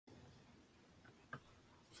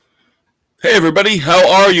Hey everybody,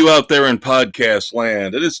 how are you out there in podcast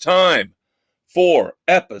land? It is time for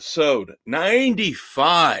episode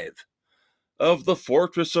 95 of the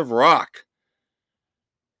Fortress of Rock.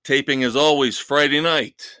 Taping as always Friday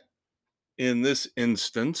night. In this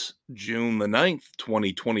instance, June the 9th,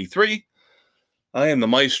 2023. I am the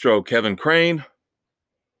Maestro, Kevin Crane,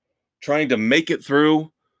 trying to make it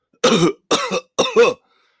through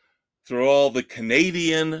through all the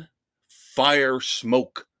Canadian fire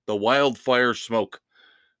smoke, the wildfire smoke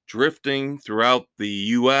drifting throughout the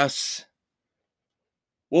U.S.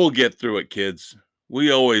 We'll get through it, kids.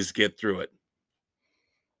 We always get through it.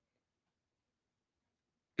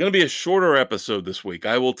 Going to be a shorter episode this week.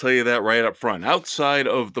 I will tell you that right up front. Outside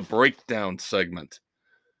of the breakdown segment,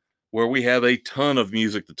 where we have a ton of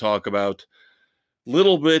music to talk about.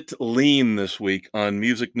 Little bit lean this week on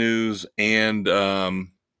music news, and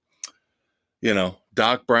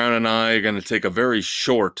Doc Brown and I are going to take a very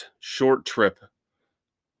short trip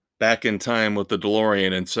back in time with the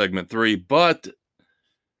DeLorean in segment 3, but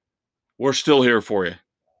we're still here for you.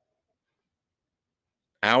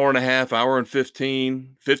 Hour and a half, hour and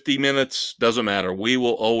 50 minutes, doesn't matter. We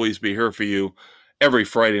will always be here for you every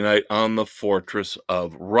Friday night on the Fortress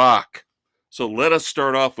of Rock. So let us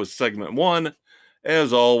start off with segment 1.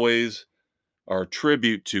 As always, our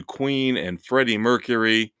tribute to Queen and Freddie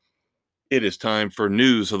Mercury. It is time for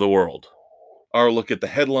News of the World. Our look at the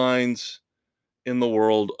headlines in the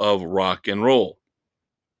world of rock and roll.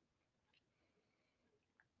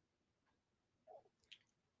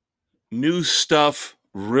 New stuff,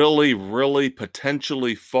 really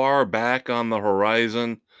potentially far back on the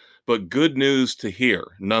horizon, but good news to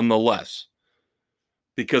hear nonetheless,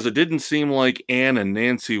 because it didn't seem like Ann and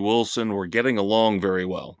Nancy Wilson were getting along very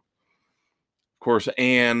well. Of course,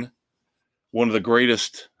 Ann, one of the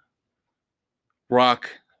greatest rock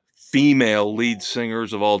female lead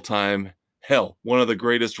singers of all time, hell, one of the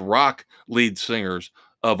greatest rock lead singers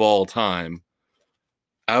of all time,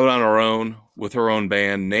 out on her own with her own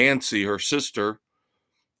band. Nancy, her sister,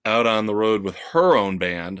 out on the road with her own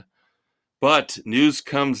band. But news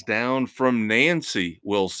comes down from Nancy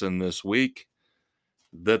Wilson this week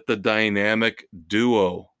that the dynamic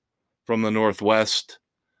duo from the Northwest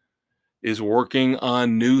is working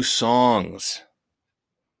on new songs.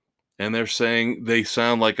 And they're saying they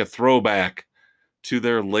sound like a throwback to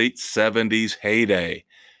their late 70s heyday.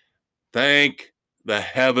 Thank the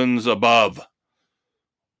heavens above.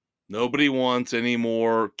 Nobody wants any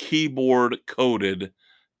more keyboard-coated,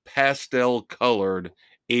 pastel-colored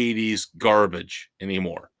 80s garbage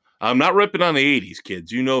anymore. I'm not ripping on the 80s,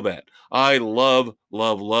 kids. You know that. I love the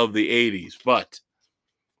 80s. But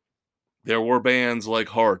there were bands like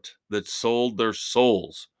Heart that sold their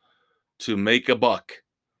souls to make a buck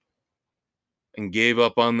and gave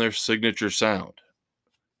up on their signature sound.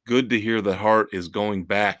 Good to hear that Heart is going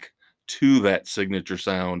back to that signature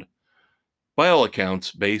sound, by all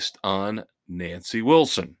accounts, based on Nancy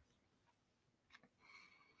Wilson.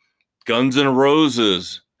 Guns N'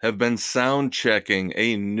 Roses have been sound checking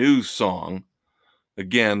a new song.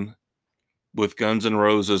 Again, with Guns N'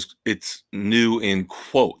 Roses, it's new in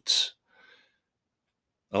quotes.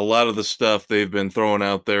 A lot of the stuff they've been throwing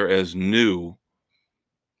out there as new,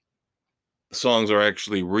 songs are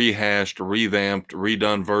actually rehashed, revamped,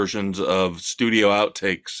 redone versions of studio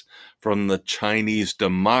outtakes from the Chinese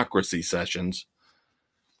Democracy sessions.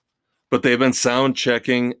 But they've been sound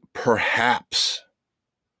checking Perhaps.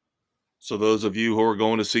 So those of you who are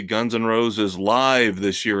going to see Guns N' Roses live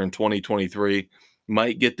this year in 2023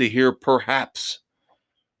 might get to hear Perhaps.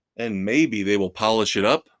 And maybe they will polish it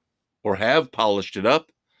up, or have polished it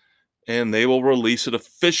up, and they will release it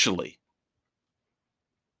officially,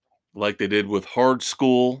 like they did with Hard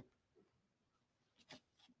School.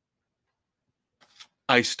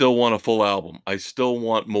 I still want a full album. I still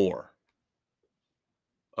want more.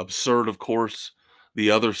 Absurd, of course, the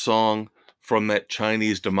other song from that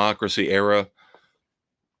Chinese Democracy era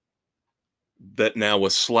that now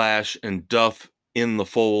with Slash and Duff in the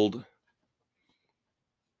fold,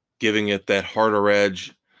 giving it that harder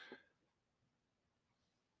edge.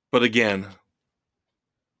 But again,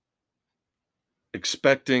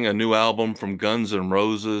 expecting a new album from Guns N'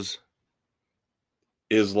 Roses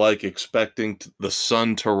is like expecting the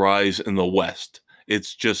sun to rise in the west.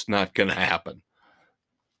 It's just not going to happen.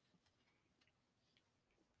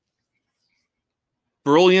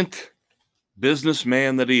 Brilliant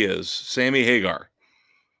businessman that he is, Sammy Hagar.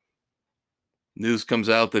 News comes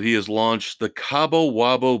out that he has launched the Cabo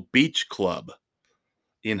Wabo Beach Club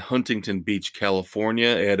in Huntington Beach, California,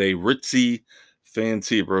 at a ritzy,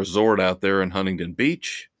 fancy resort out there in Huntington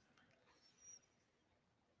Beach.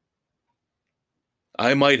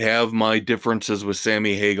 I might have my differences with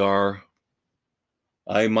Sammy Hagar.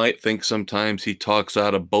 I might think sometimes he talks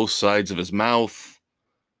out of both sides of his mouth.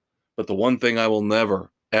 But the one thing I will never,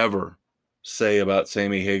 ever say about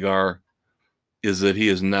Sammy Hagar is that he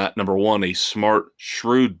is not, number one, a smart,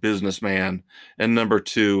 shrewd businessman, and number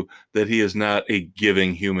two, that he is not a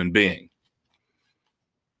giving human being.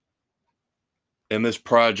 And this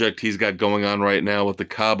project he's got going on right now with the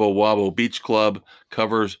Cabo Wabo Beach Club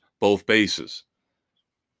covers both bases.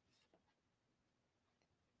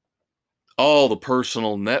 All the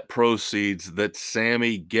personal net proceeds that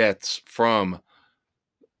Sammy gets from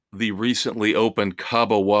the recently opened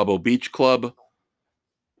Cabo Wabo Beach Club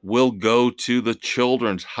will go to the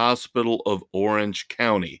Children's Hospital of Orange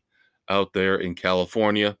County out there in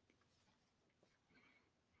California.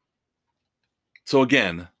 So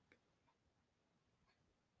again,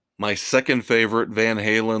 my second favorite Van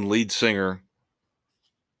Halen lead singer,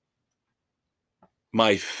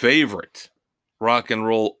 my favorite rock and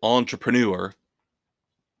roll entrepreneur,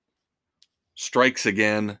 strikes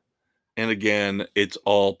again, and again, it's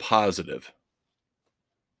all positive.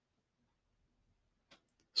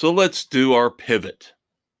 So let's do our pivot.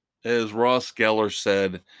 As Ross Geller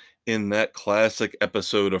said in that classic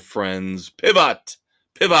episode of Friends, pivot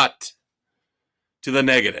to the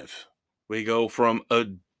negative. We go from a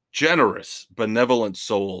generous, benevolent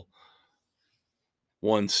soul,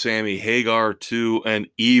 one Sammy Hagar, to an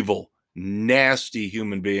evil, nasty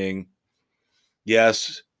human being.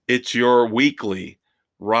 Yes, it's your weekly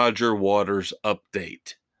Roger Waters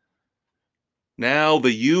update. Now,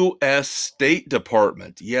 the U.S. State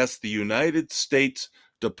Department, yes, the United States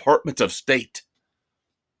Department of State,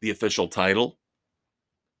 the official title,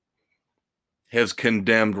 has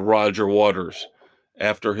condemned Roger Waters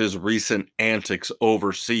after his recent antics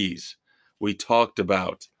overseas. We talked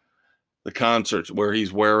about the concerts where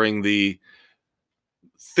he's wearing the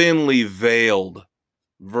thinly veiled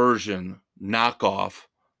version, knockoff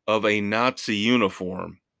of a Nazi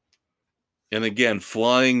uniform. And again,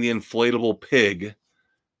 flying the inflatable pig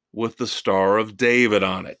with the Star of David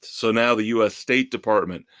on it. So now the U.S. State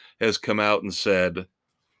Department has come out and said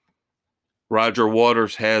Roger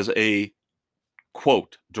Waters has a,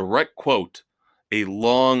 quote, direct quote, a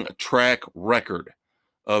long track record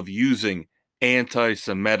of using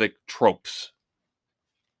anti-Semitic tropes.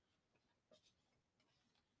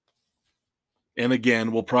 And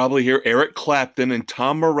again, we'll probably hear Eric Clapton and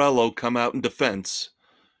Tom Morello come out in defense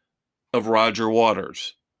of Roger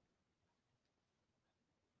Waters.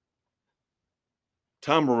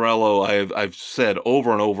 Tom Morello, I've said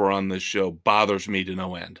over and over on this show, bothers me to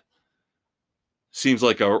no end. Seems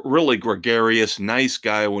like a really gregarious, nice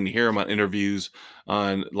guy when you hear him on interviews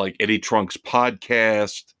on like Eddie Trunk's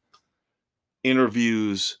podcast,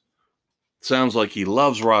 interviews. Sounds like he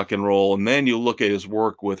loves rock and roll. And then you look at his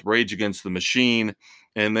work with Rage Against the Machine,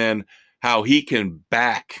 and then how he can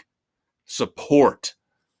support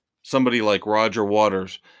somebody like Roger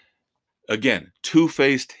Waters. Again,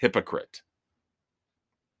 two-faced hypocrite.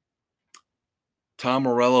 Tom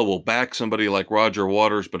Morello will back somebody like Roger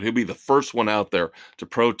Waters, but he'll be the first one out there to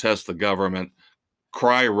protest the government,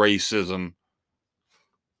 cry racism.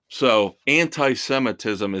 So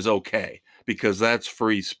anti-Semitism is okay because that's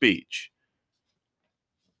free speech.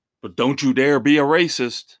 But don't you dare be a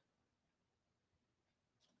racist.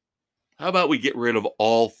 How about we get rid of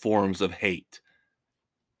all forms of hate?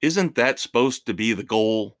 Isn't that supposed to be the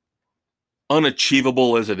goal?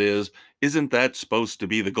 Unachievable as it is, isn't that supposed to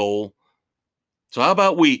be the goal? So how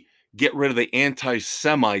about we get rid of the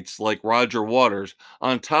anti-Semites like Roger Waters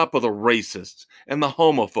on top of the racists and the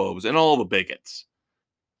homophobes and all the bigots?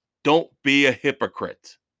 Don't be a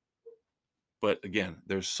hypocrite. But again,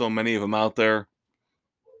 there's so many of them out there,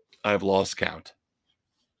 I've lost count.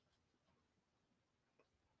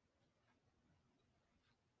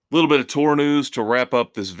 A little bit of tour news to wrap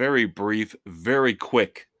up this very brief, very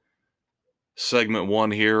quick segment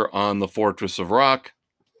one here on the Fortress of Rock.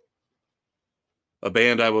 A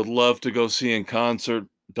band I would love to go see in concert.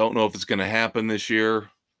 Don't know if it's going to happen this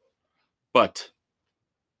year. But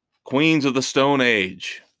Queens of the Stone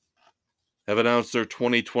Age have announced their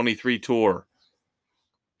 2023 tour.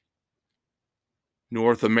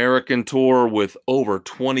 North American tour with over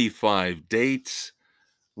 25 dates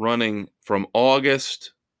running from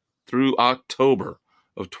August through October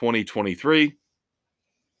of 2023.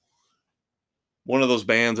 One of those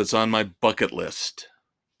bands that's on my bucket list.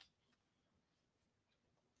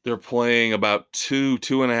 They're playing about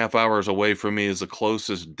 2.5 hours away from me is the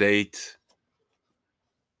closest date.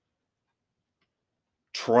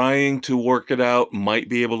 Trying to work it out, might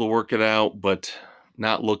be able to work it out, but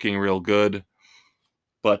not looking real good.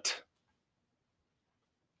 But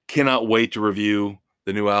Cannot wait to review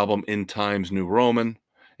the new album, In Times New Roman.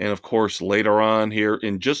 And of course, later on here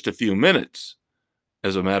in just a few minutes,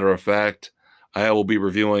 as a matter of fact, I will be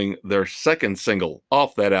reviewing their second single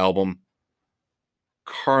off that album,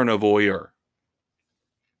 Carnivore.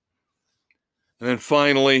 And then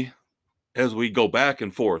finally, as we go back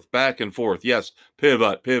and forth, yes,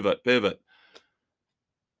 pivot,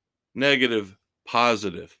 negative,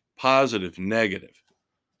 positive, positive, negative.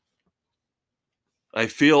 I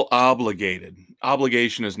feel obligated.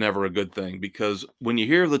 Obligation is never a good thing because when you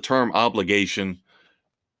hear the term obligation,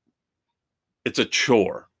 it's a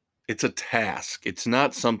chore. It's a task. It's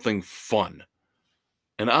not something fun.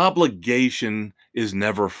 An obligation is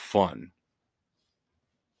never fun.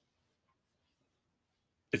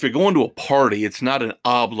 If you're going to a party, it's not an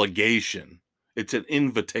obligation. It's an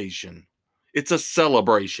invitation. It's a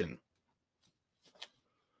celebration.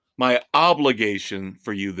 My obligation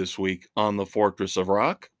for you this week on the Fortress of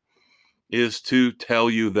Rock is to tell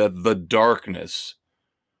you that The Darkness,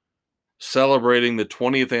 celebrating the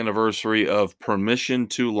 20th anniversary of Permission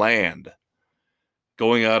to Land,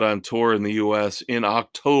 going out on tour in the U.S. in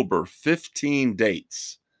October, 15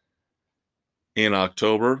 dates in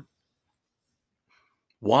October.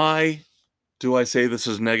 Why do I say this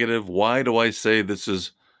is negative? Why do I say this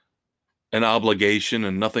is an obligation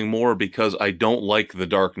and nothing more? Because I don't like The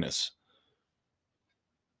Darkness.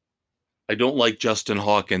 I don't like Justin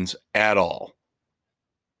Hawkins at all.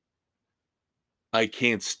 I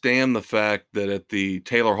can't stand the fact that at the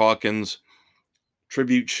Taylor Hawkins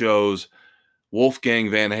tribute shows, Wolfgang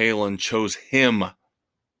Van Halen chose him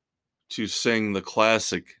to sing the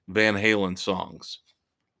classic Van Halen songs.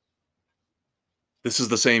 This is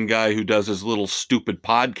the same guy who does his little stupid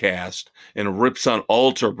podcast and rips on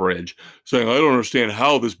Alter Bridge, saying, I don't understand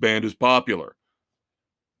how this band is popular.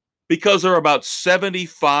 Because they're about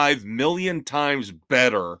 75 million times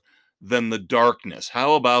better than The Darkness.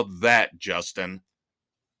 How about that, Justin?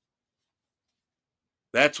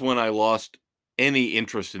 That's when I lost any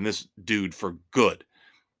interest in this dude for good.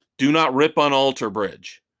 Do not rip on Alter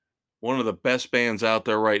Bridge. One of the best bands out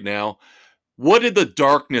there right now. What did The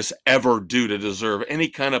Darkness ever do to deserve any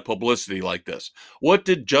kind of publicity like this? What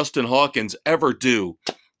did Justin Hawkins ever do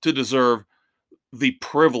to deserve the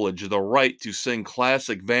privilege, the right to sing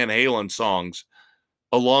classic Van Halen songs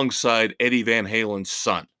alongside Eddie Van Halen's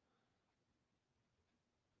son?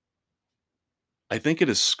 I think it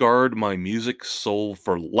has scarred my music soul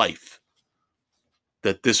for life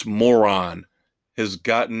that this moron has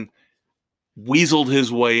weaseled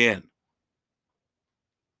his way in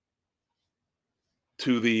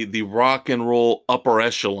to the rock and roll upper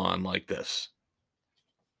echelon like this.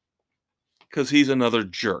 Because he's another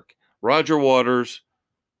jerk. Roger Waters,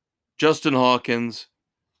 Justin Hawkins,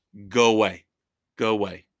 go away. Go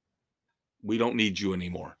away. We don't need you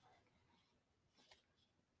anymore.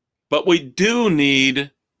 But we do need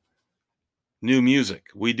new music.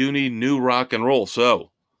 We do need new rock and roll. So,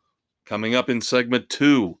 coming up in segment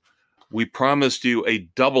 2, we promised you a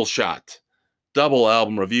double shot, double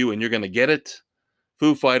album review, and you're going to get it.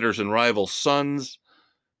 Foo Fighters and Rival Sons,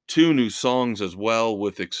 2 new songs as well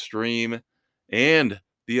with Extreme, and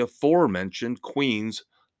the aforementioned Queens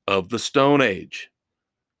of the Stone Age.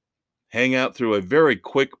 Hang out through a very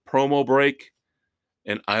quick promo break,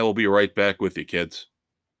 and I will be right back with you, kids.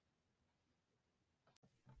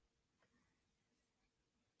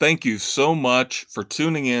 Thank you so much for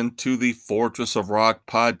tuning in to the Fortress of Rock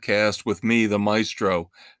podcast with me, the Maestro,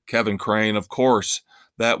 Kevin Crane. Of course,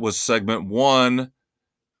 that was segment 1,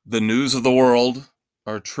 the news of the world,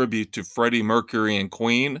 our tribute to Freddie Mercury and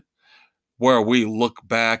Queen, where we look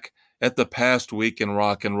back at the past week in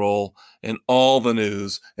rock and roll and all the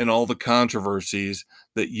news and all the controversies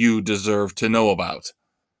that you deserve to know about.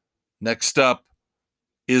 Next up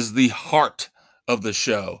is the heart of the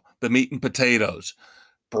show, the meat and potatoes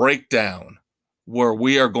breakdown, where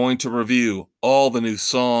we are going to review all the new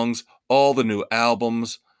songs, all the new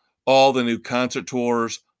albums, all the new concert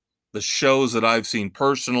tours, the shows that I've seen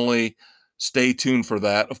personally. Stay tuned for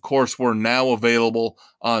that. Of course, we're now available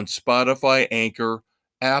on Spotify, Anchor,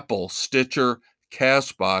 Apple, Stitcher,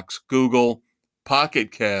 Castbox, Google,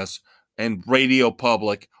 Pocket Cast, and Radio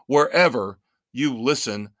Public, wherever you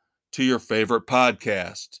listen to your favorite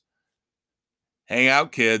podcast. Hang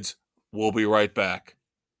out, kids. We'll be right back.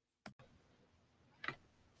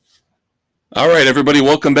 All right, everybody,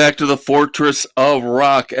 welcome back to the Fortress of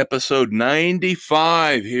Rock, episode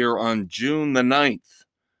 95 here on June the 9th,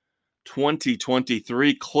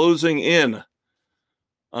 2023, closing in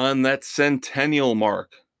on that centennial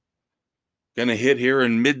mark. Gonna hit here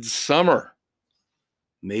in midsummer.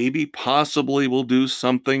 Maybe, possibly, we'll do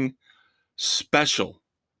something special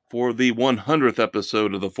for the 100th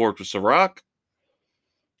episode of the Fortress of Rock.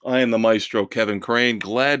 I am the Maestro, Kevin Crane.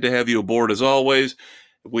 Glad to have you aboard as always.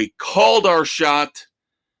 We called our shot,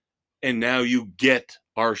 and now you get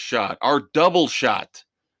our shot, our double shot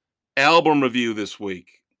album review this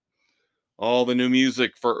week. All the new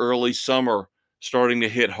music for early summer starting to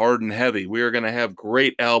hit hard and heavy. We are going to have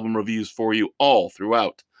great album reviews for you all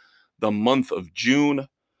throughout the month of June,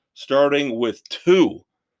 starting with two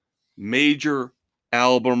major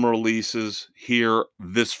album releases here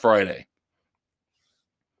this Friday.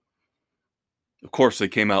 Of course, they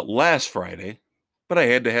came out last Friday, but I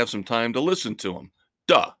had to have some time to listen to them.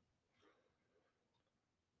 Duh.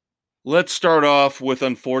 Let's start off with,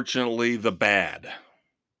 unfortunately, the bad.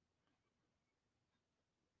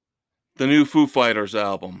 The new Foo Fighters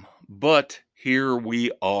album, But Here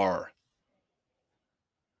We Are.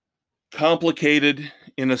 Complicated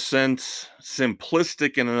in a sense,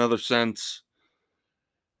 simplistic in another sense.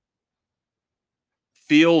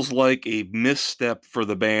 Feels like a misstep for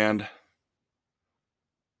the band,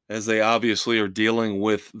 as they obviously are dealing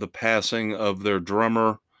with the passing of their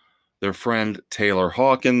drummer, their friend Taylor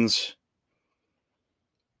Hawkins.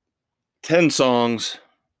 10 songs.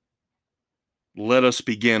 Let us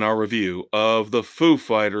begin our review of the Foo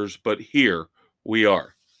Fighters, But Here We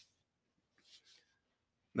Are.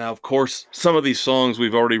 Now, of course, some of these songs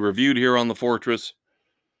we've already reviewed here on the Fortress.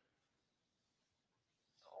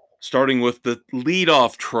 Starting with the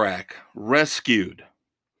lead-off track, Rescued,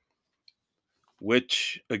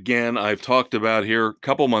 which, again, I've talked about here a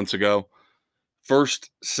couple months ago.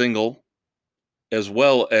 First single, as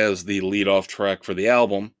well as the lead-off track for the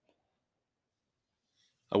album.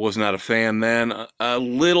 I was not a fan then. A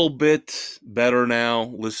little bit better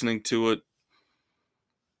now, listening to it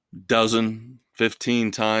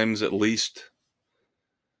 15 times at least.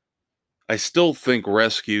 I still think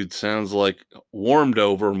Rescued sounds like warmed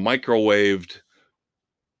over, microwaved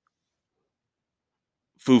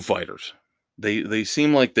Foo Fighters. They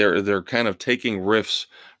seem like they're kind of taking riffs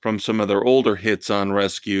from some of their older hits on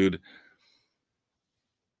Rescued,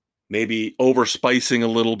 maybe overspicing a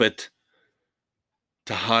little bit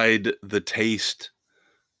to hide the taste,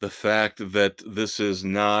 the fact that this is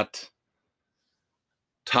not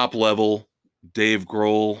top level Dave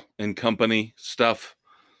Grohl and company stuff.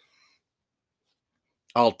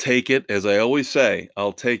 I'll take it, as I always say,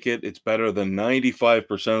 I'll take it. It's better than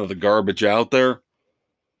 95% of the garbage out there,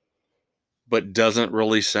 but doesn't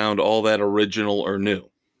really sound all that original or new.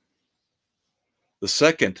 The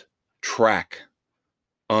second track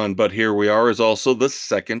on But Here We Are is also the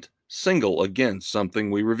second single. Again,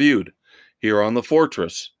 something we reviewed here on the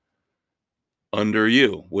Fortress. Under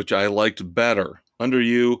You, which I liked better. Under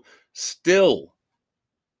You still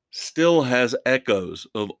has echoes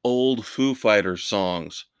of old Foo Fighters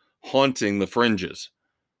songs haunting the fringes.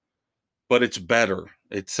 But it's better.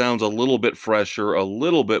 It sounds a little bit fresher, a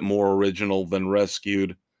little bit more original than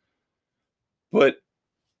Rescued. But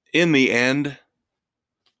in the end,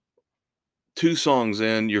 2 songs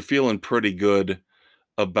in, you're feeling pretty good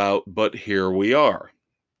about But Here We Are.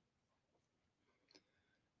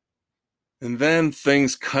 And then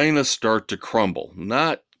things kind of start to crumble.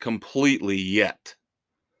 Not completely yet.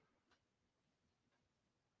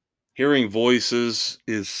 Hearing Voices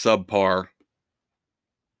is subpar.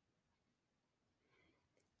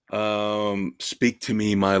 Speak to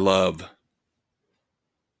Me, My Love.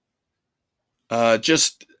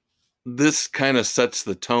 Just this kind of sets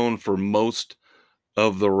the tone for most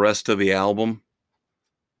of the rest of the album.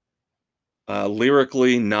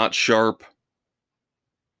 Lyrically, not sharp.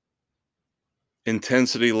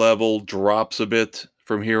 Intensity level drops a bit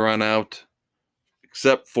from here on out,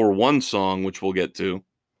 except for one song, which we'll get to.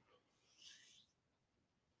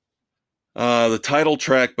 The title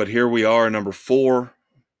track, But Here We Are, number 4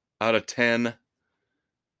 out of 10.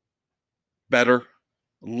 Better, a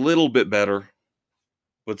little bit better,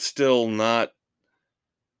 but still not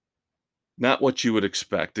what you would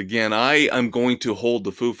expect. Again, I am going to hold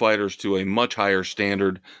the Foo Fighters to a much higher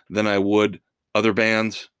standard than I would other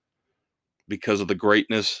bands because of the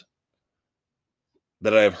greatness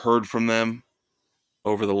that I have heard from them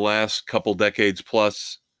over the last couple decades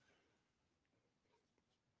plus.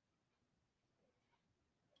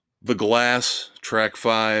 The Glass, track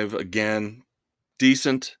 5, again,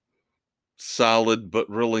 decent, solid, but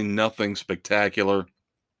really nothing spectacular.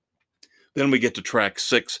 Then we get to track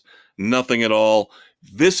 6, nothing at all.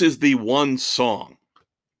 This is the one song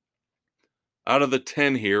out of the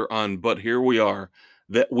 10 here on But Here We Are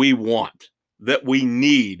that we want, that we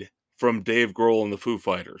need from Dave Grohl and the Foo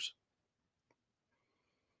Fighters.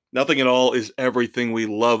 Nothing at all is everything we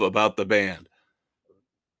love about the band.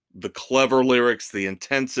 the clever lyrics, the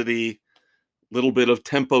intensity, little bit of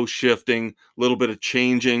tempo shifting, little bit of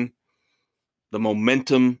changing, the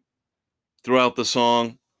momentum throughout the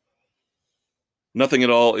song. Nothing at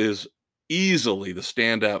all is easily the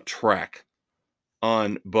standout track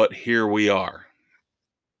on But Here We Are.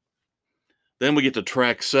 Then we get to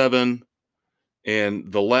track 7,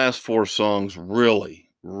 and the last 4 songs really,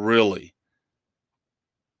 really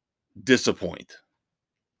disappoint.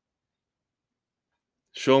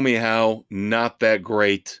 Show Me How, not that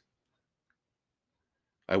great.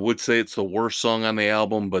 I would say it's the worst song on the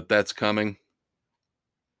album, but that's coming.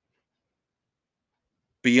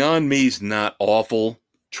 Beyond Me's not awful,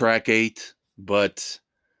 track 8, but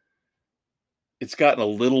it's gotten a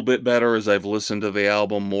little bit better as I've listened to the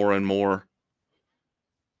album more and more.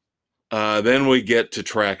 Then we get to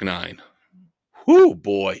track 9. Whew,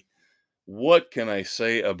 boy. What can I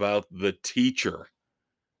say about The Teacher?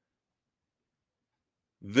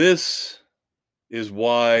 This is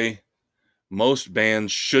why most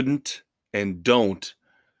bands shouldn't and don't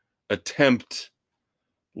attempt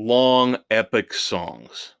long, epic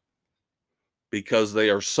songs because they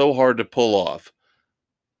are so hard to pull off.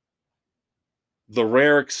 The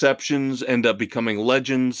rare exceptions end up becoming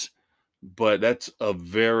legends, but that's a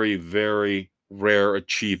very, very rare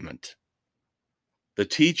achievement. The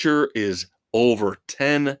Teacher is over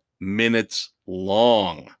 10 minutes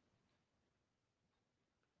long.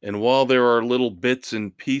 And while there are little bits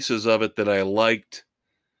and pieces of it that I liked,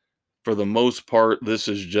 for the most part, this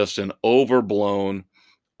is just an overblown,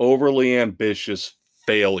 overly ambitious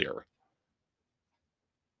failure.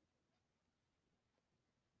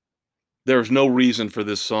 There's no reason for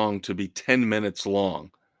this song to be 10 minutes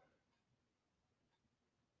long.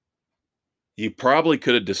 You probably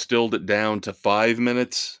could have distilled it down to 5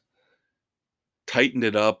 minutes, tightened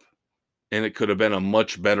it up, and it could have been a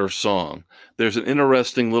much better song. There's an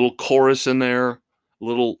interesting little chorus in there,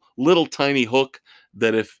 little tiny hook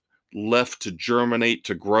that if left to germinate,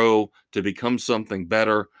 to grow, to become something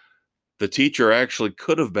better, The Teacher actually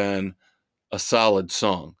could have been a solid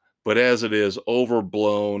song. But as it is,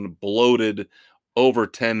 overblown, bloated, over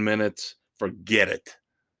 10 minutes, forget it.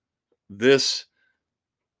 This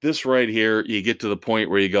right here, you get to the point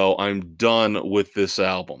where you go, I'm done with this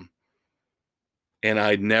album. And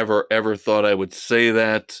I never, ever thought I would say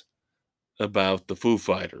that about the Foo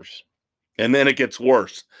Fighters. And then it gets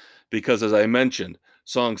worse because, as I mentioned,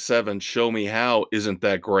 song 7, Show Me How, isn't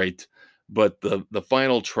that great. But the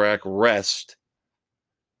final track, Rest,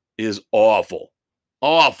 is awful.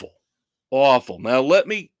 Awful. Awful. Now, let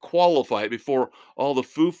me qualify it before all the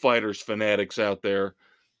Foo Fighters fanatics out there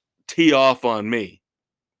tee off on me.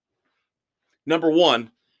 Number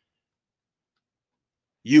one,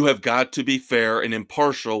 you have got to be fair and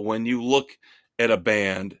impartial when you look at a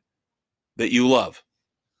band that you love.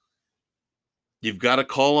 You've got to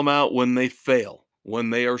call them out when they fail,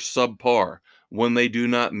 when they are subpar, when they do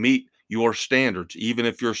not meet your standards, even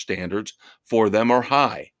if your standards for them are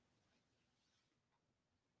high.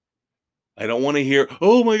 I don't want to hear,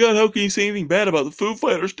 oh my God, how can you say anything bad about the Foo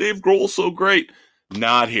Fighters? Dave Grohl's so great.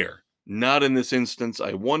 Not here. Not in this instance.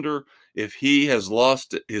 I wonder if he has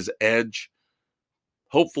lost his edge,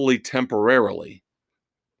 hopefully temporarily,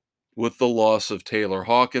 with the loss of Taylor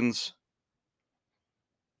Hawkins.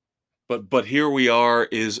 But here we are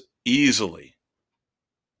is easily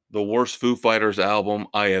the worst Foo Fighters album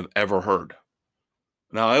I have ever heard.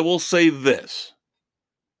 Now, I will say this.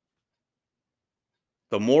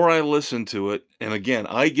 The more I listen to it, and again,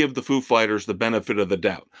 I give the Foo Fighters the benefit of the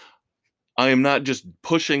doubt. I am not just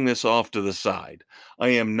pushing this off to the side. I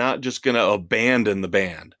am not just going to abandon the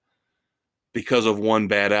band because of one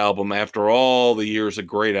bad album after all the years of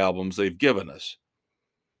great albums they've given us.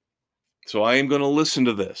 So I am going to listen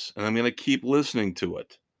to this, and I'm going to keep listening to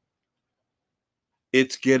it.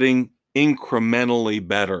 It's getting incrementally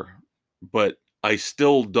better, but I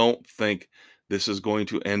still don't think this is going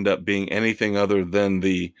to end up being anything other than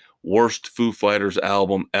the worst Foo Fighters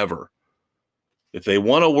album ever. If they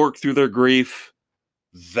want to work through their grief,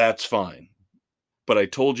 that's fine. But I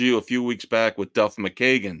told you a few weeks back with Duff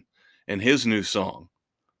McKagan and his new song,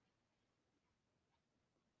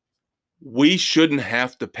 we shouldn't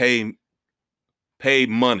have to pay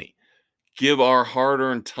money, give our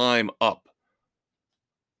hard-earned time up.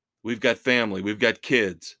 We've got family, we've got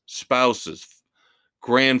kids, spouses,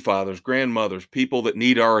 grandfathers, grandmothers, people that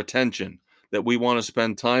need our attention, that we want to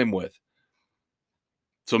spend time with.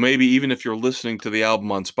 So maybe even if you're listening to the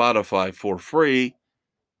album on Spotify for free,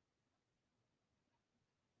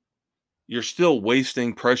 you're still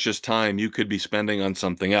wasting precious time you could be spending on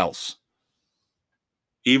something else,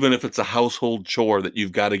 even if it's a household chore that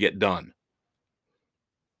you've got to get done.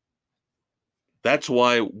 That's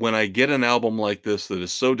why when I get an album like this that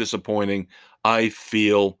is so disappointing, I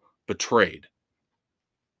feel betrayed.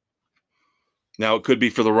 Now, it could be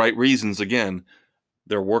for the right reasons. Again,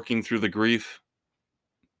 they're working through the grief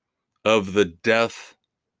of the death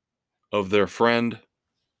of their friend.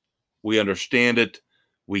 We understand it.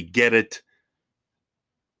 We get it.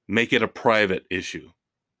 Make it a private issue.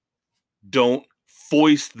 Don't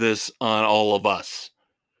foist this on all of us.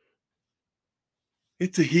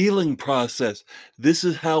 It's a healing process. This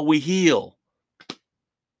is how we heal.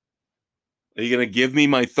 Are you going to give me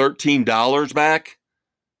my $13 back?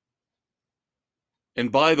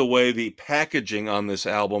 And by the way, the packaging on this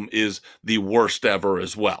album is the worst ever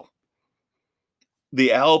as well.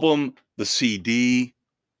 The album, the CD,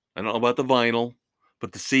 I don't know about the vinyl,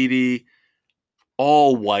 but the CD,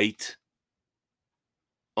 all white,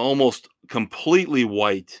 almost completely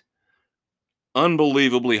white,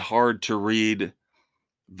 unbelievably hard to read.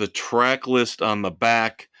 The track list on the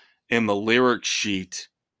back and the lyric sheet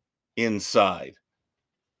inside.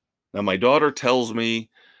 Now, my daughter tells me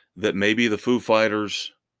that maybe the Foo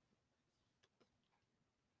Fighters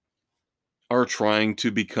are trying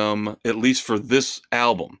to become, at least for this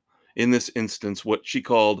album, in this instance, what she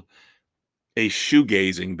called a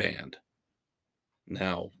shoegazing band.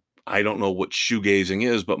 Now, I don't know what shoegazing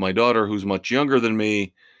is, but my daughter, who's much younger than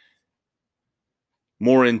me,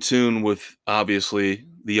 more in tune with obviously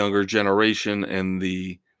the younger generation and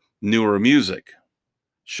the newer music,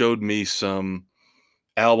 showed me some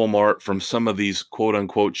album art from some of these quote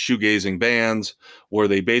unquote shoegazing bands where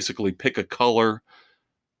they basically pick a color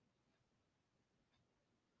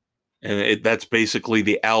and that's basically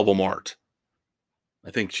the album art.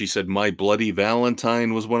 I think she said My Bloody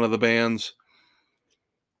Valentine was one of the bands.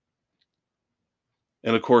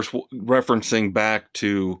 And of course, referencing back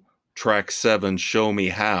to track 7, Show Me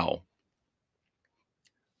How,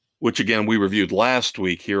 which again we reviewed last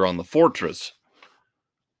week here on the Fortress.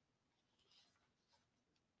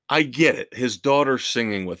 I get it. His daughter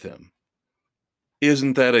singing with him.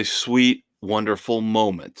 Isn't that a sweet, wonderful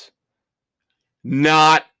moment?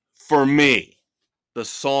 Not for me. The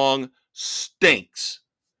song stinks.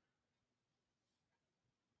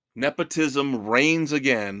 Nepotism reigns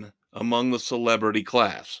again among the celebrity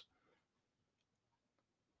class.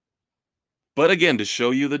 But again, to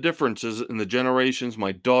show you the differences in the generations,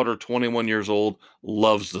 my daughter, 21 years old,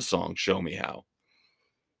 loves the song Show Me How.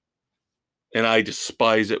 And I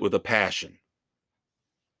despise it with a passion.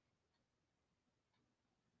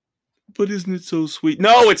 But isn't it so sweet?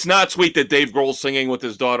 No, it's not sweet that Dave Grohl's singing with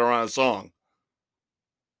his daughter on a song.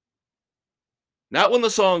 Not when the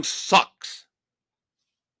song sucks.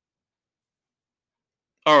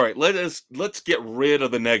 All right, let's get rid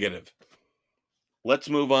of the negative. Let's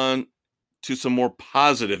move on to some more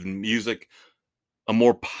positive music, a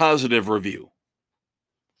more positive review.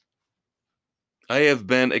 I have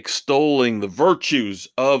been extolling the virtues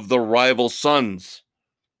of the Rival Sons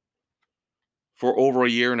for over a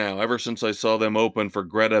year now, ever since I saw them open for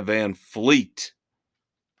Greta Van Fleet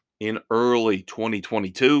in early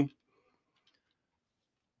 2022.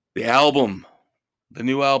 The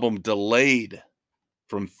new album, delayed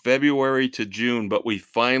from February to June, but we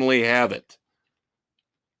finally have it.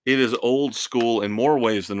 It is old school in more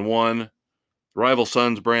ways than one. Rival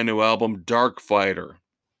Sons' brand new album, Darkfighter.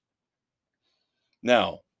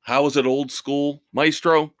 Now, how is it old school,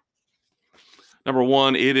 Maestro? Number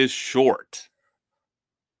one, it is short.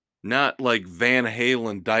 Not like Van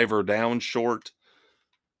Halen Diver Down short,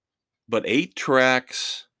 but 8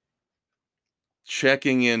 tracks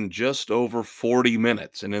checking in just over 40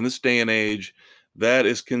 minutes. And in this day and age, that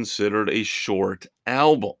is considered a short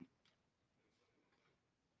album.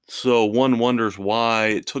 So one wonders why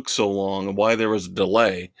it took so long and why there was a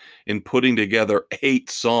delay in putting together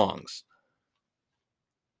 8 songs.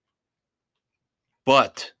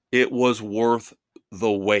 But it was worth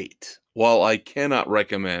the wait. While I do not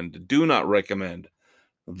recommend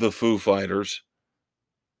the Foo Fighters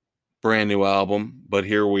brand new album, but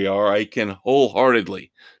here we are. I can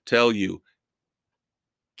wholeheartedly tell you,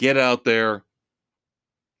 get out there,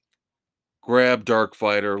 grab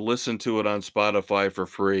Darkfighter, listen to it on Spotify for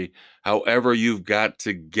free. However, you've got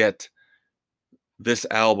to get this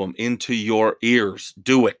album into your ears.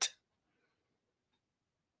 Do it.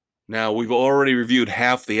 Now, we've already reviewed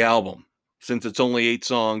half the album. Since it's only 8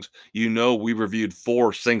 songs, you know we reviewed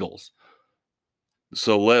 4 singles.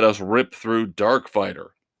 So let us rip through Darkfighter.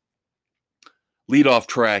 Leadoff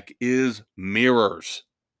track is Mirrors.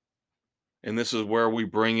 And this is where we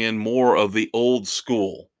bring in more of the old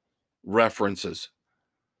school references.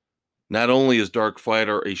 Not only is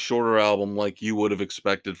Darkfighter a shorter album like you would have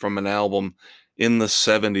expected from an album in the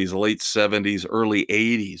 70s, late 70s, early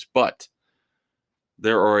 80s, but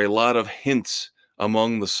there are a lot of hints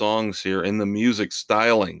among the songs here in the music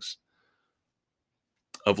stylings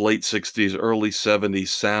of late 60s, early 70s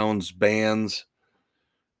sounds, bands.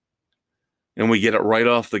 And we get it right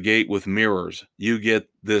off the gate with Mirrors. You get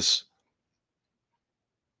this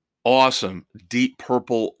awesome deep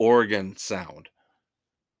purple organ sound.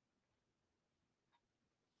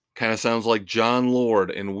 Kind of sounds like John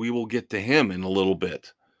Lord, and we will get to him in a little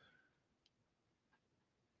bit.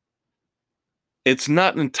 It's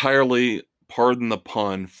not entirely, pardon the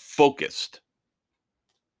pun, focused.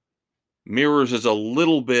 Mirrors is a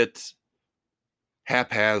little bit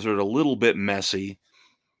haphazard, a little bit messy,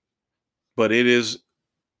 but it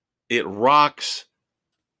rocks.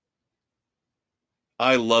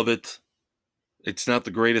 I love it. It's not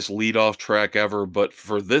the greatest lead-off track ever, but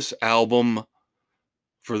for this album,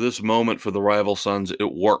 for this moment for the Rival Sons,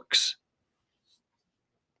 it works.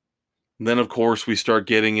 And then, of course, we start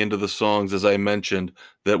getting into the songs, as I mentioned,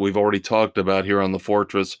 that we've already talked about here on The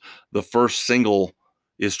Fortress. The first single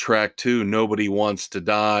is track 2, Nobody Wants to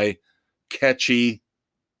Die. Catchy,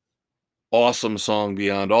 awesome song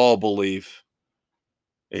beyond all belief.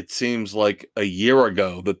 It seems like a year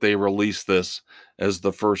ago that they released this as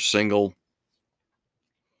the first single.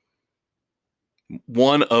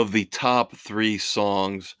 One of the top 3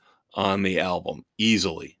 songs on the album,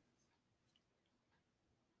 easily.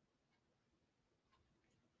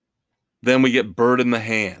 Then we get Bird in the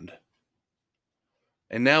Hand.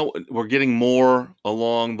 And now we're getting more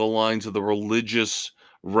along the lines of the religious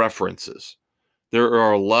references. There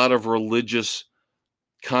are a lot of religious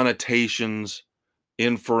connotations,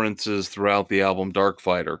 inferences throughout the album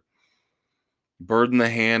Darkfighter. Bird in the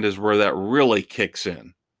Hand is where that really kicks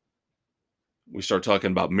in. We start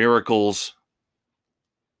talking about miracles.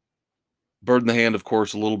 Bird in the Hand, of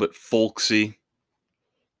course, a little bit folksy,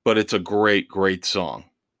 but it's a great, great song.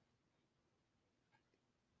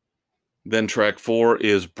 Then track 4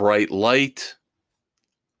 is Bright Light.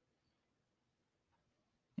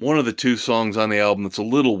 One of the 2 songs on the album that's a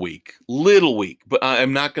little weak, but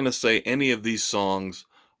I'm not going to say any of these songs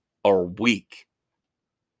are weak.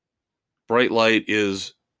 Bright Light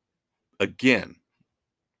is, again,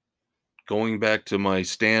 going back to my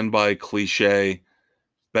standby cliche,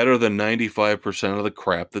 better than 95% of the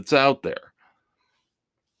crap that's out there.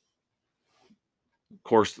 Of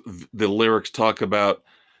course, the lyrics talk about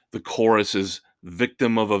the chorus is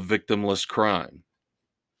victim of a victimless crime.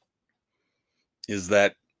 Is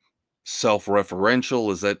that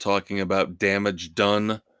self-referential? Is that talking about damage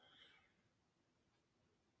done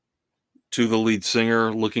to the lead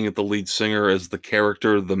singer, looking at the lead singer as the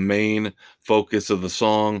character, the main focus of the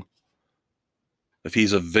song? If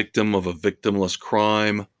he's a victim of a victimless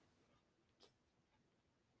crime,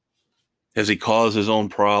 has he caused his own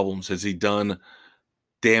problems? Has he done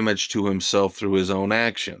damage to himself through his own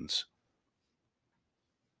actions?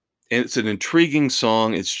 And it's an intriguing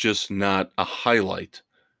song. It's just not a highlight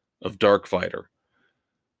of Darkfighter.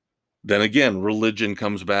 Then again, religion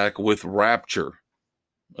comes back with Rapture,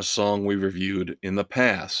 a song we reviewed in the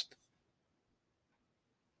past.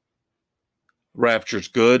 Rapture's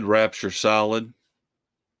good, Rapture's solid.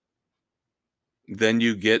 Then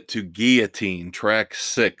you get to Guillotine, track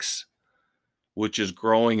 6, which is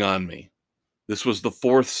growing on me. This was the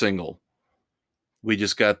 4th single. We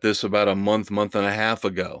just got this about a month and a half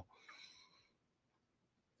ago.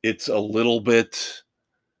 It's a little bit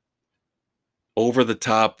over the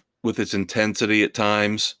top with its intensity at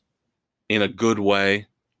times, in a good way.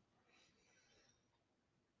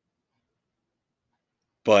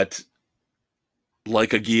 But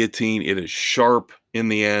like a guillotine, it is sharp in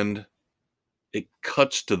the end. It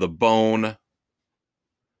cuts to the bone.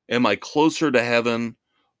 Am I closer to heaven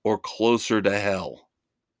or closer to hell?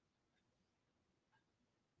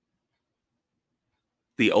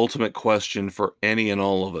 The ultimate question for any and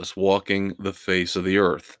all of us walking the face of the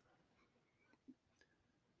earth.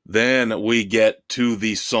 Then we get to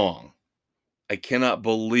the song. I cannot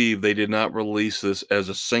believe they did not release this as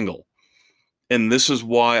a single. And this is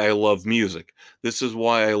why I love music. This is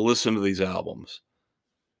why I listen to these albums.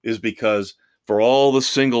 Is because for all the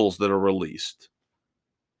singles that are released,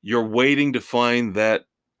 you're waiting to find that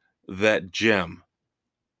gem,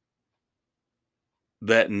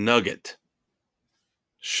 that nugget,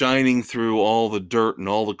 shining through all the dirt and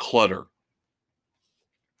all the clutter.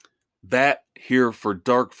 That here for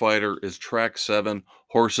Darkfighter is track 7,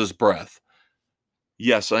 Horse's Breath.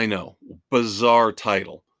 Yes, I know, bizarre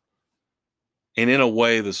title. And in a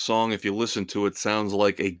way, the song, if you listen to it, sounds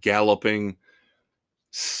like a galloping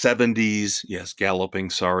 70s, yes, galloping,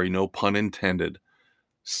 sorry, no pun intended,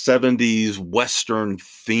 70s Western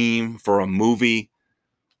theme for a movie.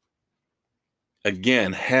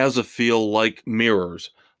 Again, has a feel like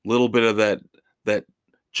Mirrors. A little bit of that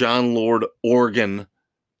John Lord organ,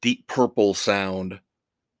 Deep Purple sound.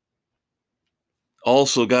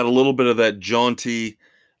 Also got a little bit of that jaunty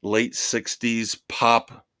late 60s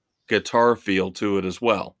pop guitar feel to it as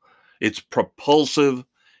well. It's propulsive.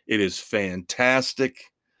 It is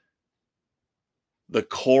fantastic. The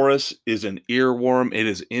chorus is an earworm. It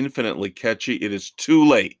is infinitely catchy. It is too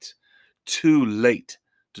late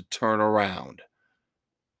to turn around.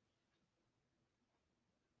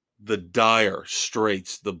 The dire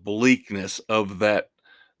straits, the bleakness of that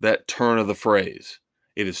turn of the phrase.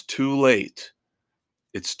 It is too late.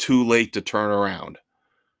 It's too late to turn around.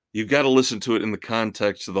 You've got to listen to it in the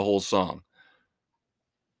context of the whole song.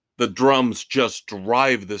 The drums just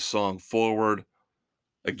drive this song forward.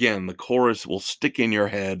 Again, the chorus will stick in your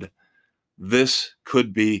head. This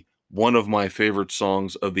could be one of my favorite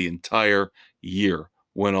songs of the entire year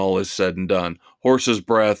when all is said and done. Horse's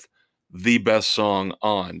Breath, the best song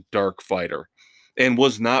on Darkfighter, and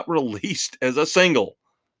was not released as a single.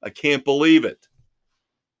 I can't believe it.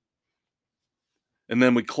 And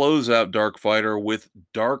then we close out Darkfighter with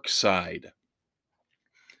Dark Side.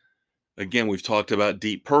 Again, we've talked about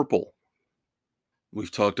Deep Purple.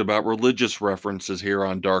 We've talked about religious references here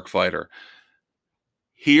on Darkfighter.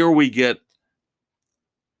 Here we get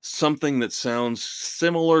something that sounds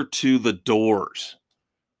similar to The Doors.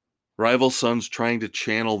 Rival Sons trying to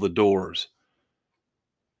channel The Doors.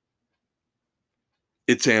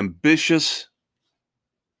 It's ambitious.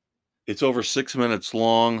 It's over 6 minutes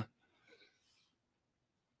long.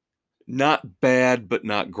 Not bad, but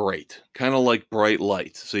not great. Kind of like Bright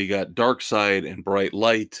Light. So you got Dark Side and Bright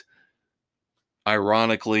Light.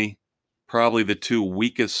 Ironically, probably the two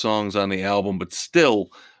weakest songs on the album, but still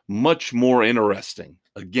much more interesting,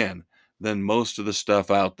 again, than most of the stuff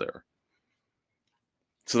out there.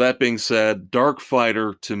 So that being said,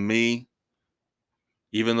 Darkfighter to me,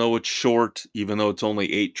 even though it's short, even though it's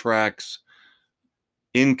only 8 tracks,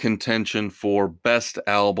 in contention for best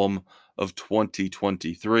album of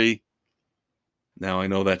 2023. Now, I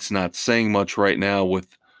know that's not saying much right now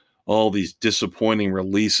with all these disappointing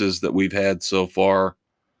releases that we've had so far.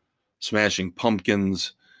 Smashing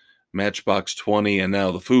Pumpkins, Matchbox 20, and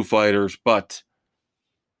now the Foo Fighters, but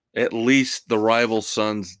at least the Rival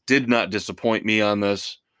Sons did not disappoint me on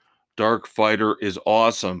this. Darkfighter is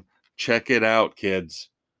awesome. Check it out, kids.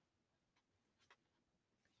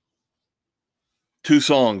 2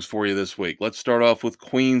 songs for you this week. Let's start off with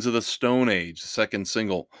Queens of the Stone Age, the second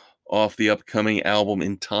single off the upcoming album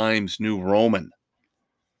In Times New Roman.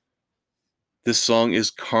 This song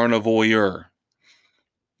is Carnivore.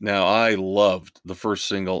 Now, I loved the first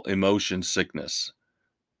single, Emotion Sickness.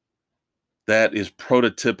 That is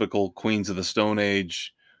prototypical Queens of the Stone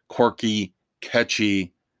Age, quirky,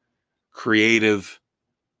 catchy, creative.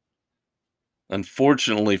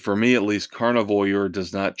 Unfortunately, for me at least, Carnivore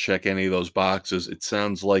does not check any of those boxes. It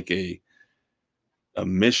sounds like a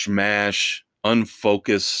mishmash,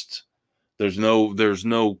 unfocused. There's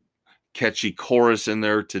no catchy chorus in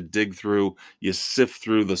there to dig through. You sift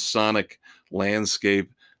through the sonic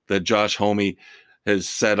landscape that Josh Homme has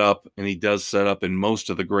set up, and he does set up in most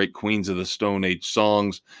of the great Queens of the Stone Age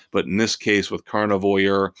songs. But in this case, with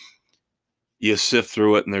Carnivore, you sift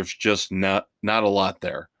through it, and there's just not a lot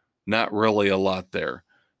there. Not really a lot there.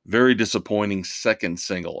 Very disappointing second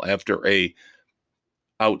single after a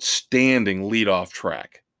outstanding leadoff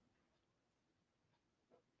track.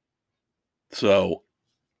 So,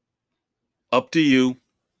 up to you.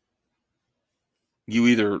 You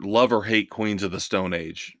either love or hate Queens of the Stone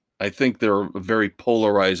Age. I think they're a very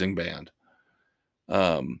polarizing band.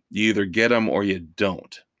 You either get them or you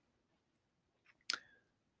don't.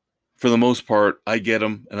 For the most part, I get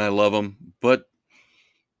them and I love them. But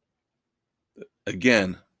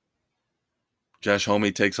again, Josh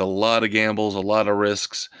Homme takes a lot of gambles, a lot of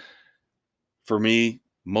risks. For me,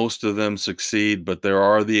 most of them succeed, but there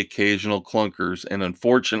are the occasional clunkers. And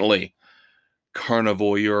unfortunately,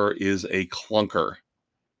 Carnivore is a clunker.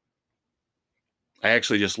 I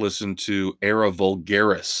actually just listened to Era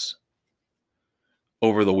Vulgaris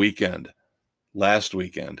over the weekend, last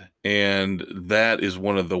weekend, and that is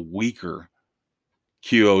one of the weaker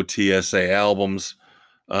QOTSA albums.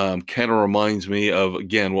 Kind of reminds me of,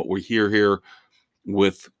 again, what we hear here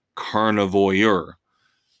with Carnivore.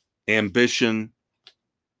 Ambition,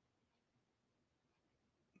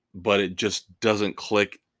 but it just doesn't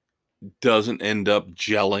click, doesn't end up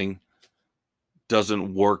gelling,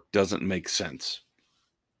 doesn't work, doesn't make sense.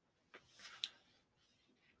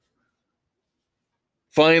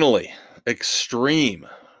 Finally, Extreme,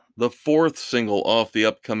 the fourth single off the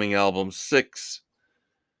upcoming album, Six.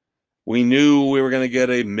 We knew we were going to get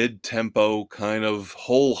a mid-tempo, kind of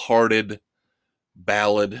wholehearted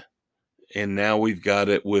ballad, and now we've got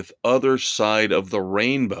it with Other Side of the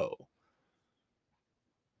Rainbow.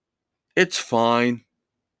 It's fine.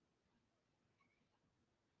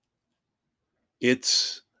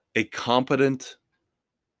 It's a competent,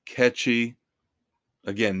 catchy,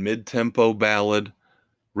 again, mid-tempo ballad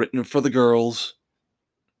written for the girls.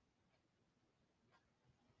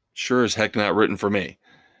 Sure as heck not written for me.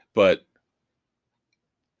 But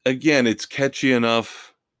again, it's catchy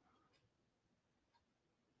enough.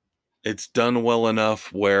 It's done well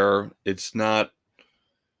enough where it's not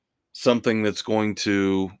something that's going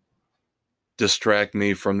to distract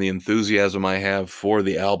me from the enthusiasm I have for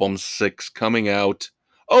the album Six coming out.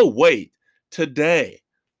 Oh, wait, today.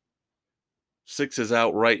 Six is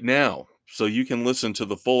out right now. So you can listen to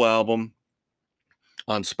the full album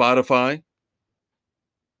on Spotify.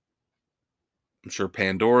 I'm sure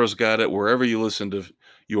Pandora's got it. Wherever you listen to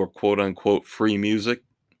your quote unquote free music,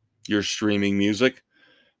 your streaming music.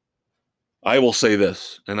 I will say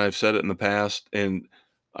this, and I've said it in the past, and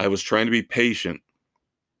I was trying to be patient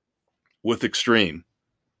with Extreme.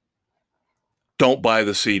 Don't buy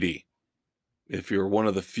the CD. If you're one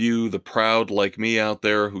of the few, the proud like me out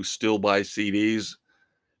there who still buy CDs,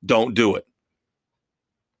 don't do it.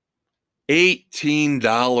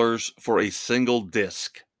 $18 for a single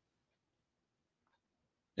disc.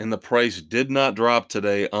 And the price did not drop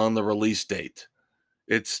today on the release date.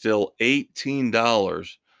 It's still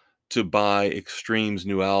 $18 to buy Extreme's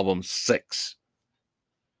new album, Six.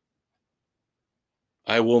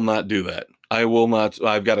 I will not do that. I will not.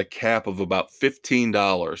 I've got a cap of about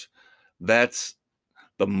 $15. That's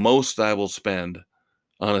the most I will spend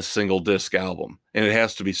on a single disc album. And it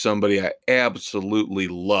has to be somebody I absolutely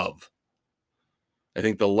love. I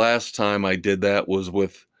think the last time I did that was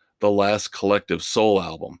with the last Collective Soul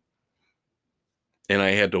album. And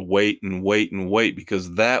I had to wait and wait and wait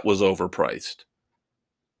because that was overpriced.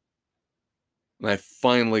 And I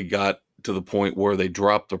finally got to the point where they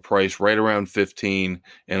dropped the price right around 15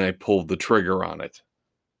 and I pulled the trigger on it.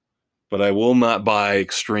 But I will not buy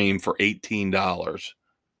Extreme for $18.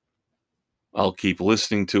 I'll keep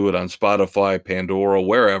listening to it on Spotify, Pandora,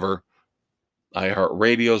 wherever.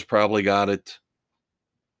 iHeartRadio's probably got it.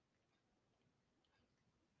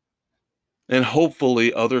 And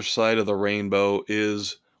hopefully Other Side of the Rainbow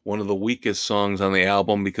is one of the weakest songs on the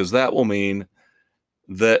album because that will mean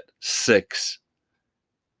that Six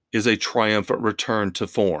is a triumphant return to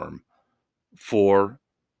form for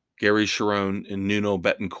Gary Cherone and Nuno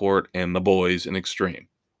Bettencourt and the boys in Extreme.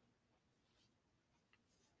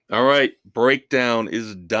 All right, breakdown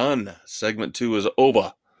is done. Segment 2 is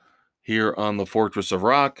over here on the Fortress of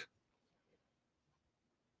Rock.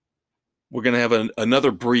 We're going to have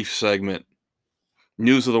another brief segment.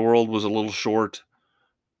 News of the world was a little short.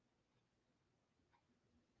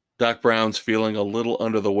 Doc Brown's feeling a little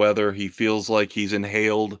under the weather. He feels like he's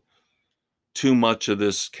inhaled too much of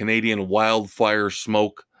this Canadian wildfire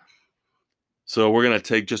smoke. So we're going to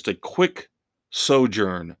take just a quick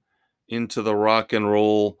sojourn into the rock and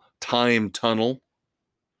roll time tunnel.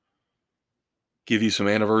 Give you some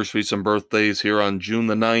anniversaries, some birthdays here on June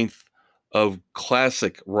the 9th of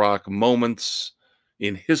classic rock moments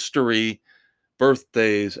in history,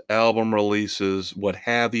 birthdays, album releases, what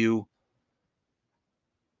have you.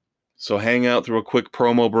 So hang out through a quick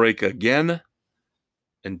promo break again,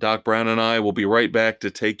 and Doc Brown and I will be right back to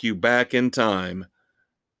take you back in time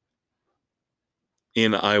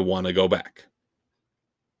in I Wanna Go Back.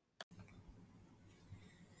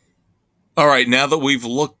 All right, now that we've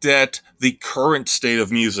looked at the current state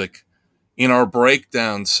of music in our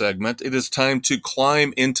breakdown segment, it is time to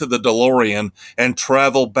climb into the DeLorean and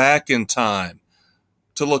travel back in time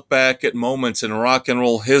to look back at moments in rock and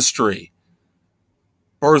roll history,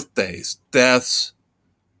 birthdays, deaths,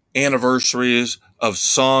 anniversaries of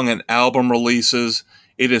song and album releases.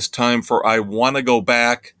 It is time for I Wanna Go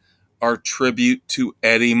Back, our tribute to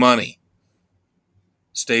Eddie Money.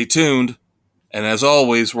 Stay tuned. And as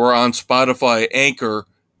always, we're on Spotify, Anchor,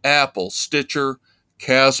 Apple, Stitcher,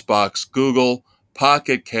 Castbox, Google,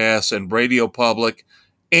 Pocket Cast, and Radio Public,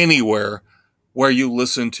 anywhere where you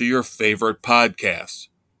listen to your favorite podcasts.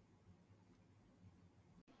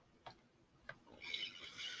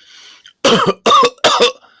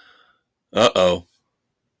 Uh-oh.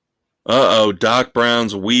 Uh-oh, Doc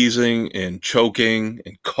Brown's wheezing and choking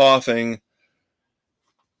and coughing.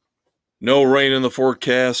 No rain in the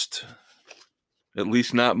forecast, at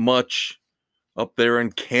least not much up there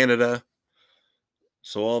in Canada.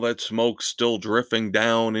 So all that smoke still drifting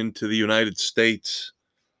down into the United States.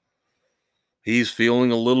 He's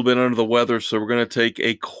feeling a little bit under the weather, so we're going to take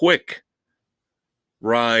a quick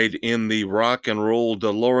ride in the rock and roll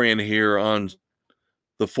DeLorean here on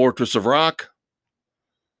the Fortress of Rock,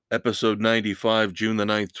 episode 95, June the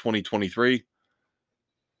 9th, 2023.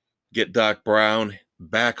 Get Doc Brown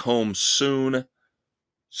back home sooner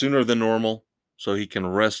than normal, so he can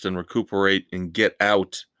rest and recuperate and get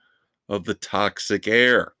out of the toxic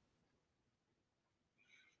air.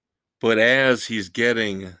 But as he's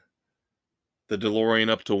getting the DeLorean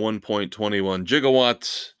up to 1.21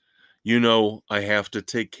 gigawatts, you know I have to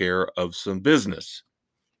take care of some business.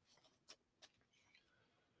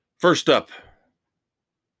 First up,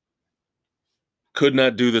 could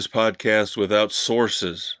not do this podcast without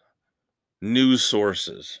sources, news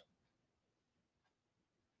sources,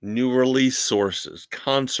 new release sources,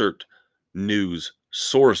 concert news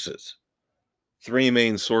sources. Three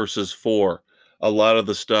main sources for a lot of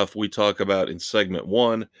the stuff we talk about in segment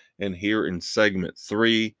 1 and here in segment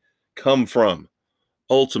 3 come from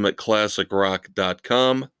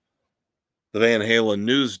ultimateclassicrock.com, the Van Halen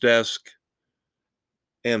News Desk,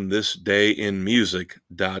 and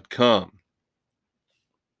thisdayinmusic.com.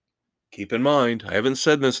 Keep in mind, I haven't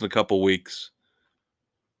said this in a couple weeks.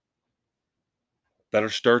 Better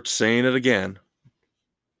start saying it again.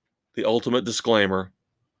 The ultimate disclaimer.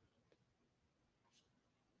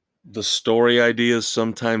 The story ideas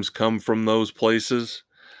sometimes come from those places,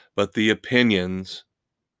 but the opinions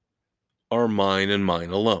are mine and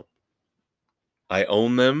mine alone. I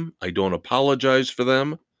own them. I don't apologize for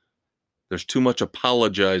them. There's too much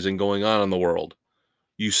apologizing going on in the world.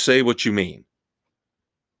 You say what you mean.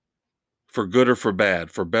 For good or for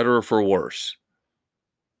bad, for better or for worse.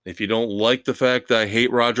 If you don't like the fact that I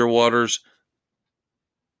hate Roger Waters,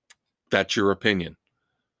 that's your opinion.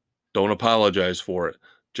 Don't apologize for it.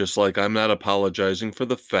 Just like I'm not apologizing for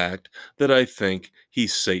the fact that I think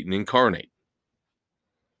he's Satan incarnate.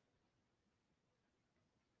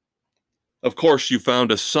 Of course, you found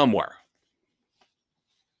us somewhere.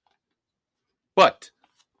 But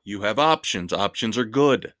you have options. Options are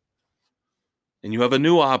good. And you have a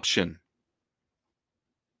new option.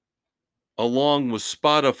 Along with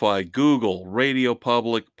Spotify, Google, Radio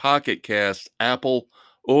Public, Pocket Cast, Apple,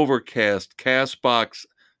 Overcast, Castbox,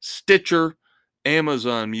 Stitcher,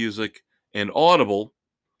 Amazon Music, and Audible,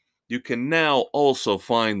 you can now also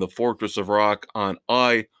find the Fortress of Rock on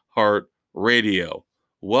iHeartRadio.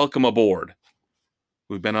 Welcome aboard.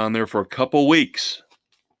 We've been on there for a couple weeks.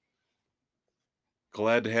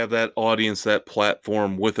 Glad to have that audience, that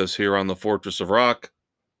platform with us here on the Fortress of Rock.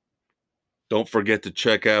 Don't forget to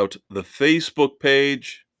check out the Facebook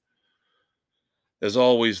page. As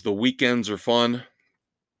always, the weekends are fun.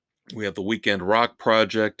 We have the Weekend Rock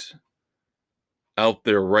Project out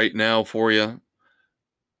there right now for you.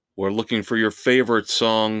 We're looking for your favorite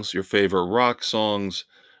songs, your favorite rock songs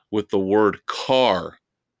with the word car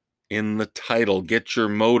in the title. Get your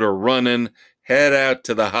motor running. Head out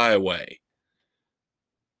to the highway.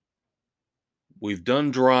 We've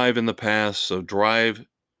done Drive in the past, so Drive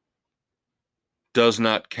does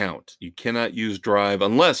not count. You cannot use Drive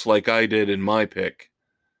unless, like I did in my pick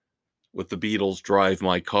with the Beatles' Drive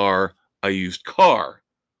My Car, I used car.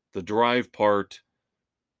 The Drive part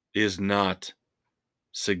is not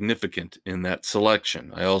significant in that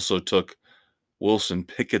selection. I also took Wilson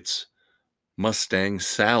Pickett's Mustang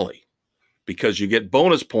Sally because you get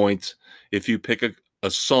bonus points if you pick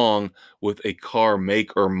a song with a car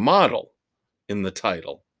make or model in the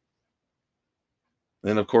title.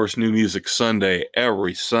 Then, of course, New Music Sunday,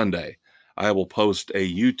 every Sunday, I will post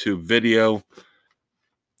a YouTube video,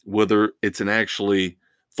 whether it's an actually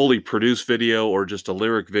fully produced video or just a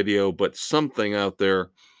lyric video, but something out there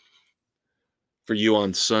for you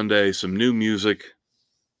on Sunday, some new music,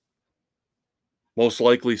 most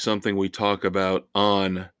likely something we talk about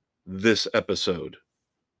on this episode.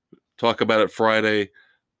 Talk about it Friday,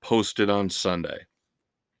 post it on Sunday.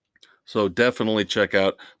 So definitely check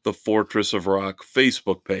out the Fortress of Rock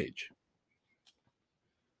Facebook page.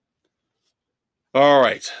 All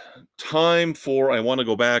right, time for, I want to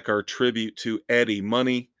go back, our tribute to Eddie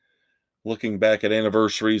Money, looking back at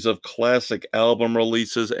anniversaries of classic album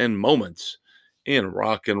releases and moments in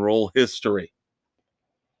rock and roll history.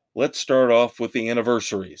 Let's start off with the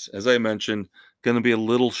anniversaries. As I mentioned, going to be a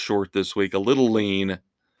little short this week, a little lean,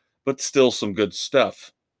 but still some good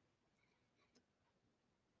stuff.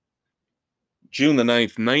 June the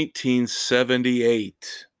 9th,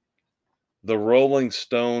 1978, the Rolling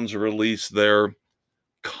Stones released their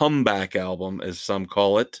comeback album, as some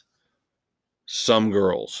call it, Some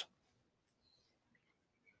Girls.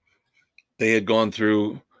 They had gone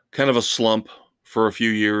through kind of a slump for a few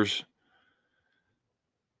years.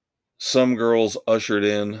 Some Girls ushered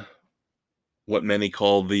in what many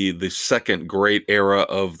call the second great era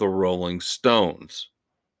of the Rolling Stones.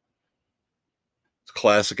 It's a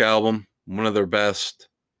classic album, one of their best.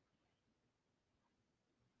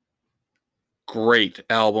 Great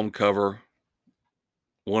album cover.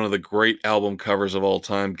 One of the great album covers of all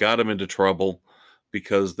time. Got them into trouble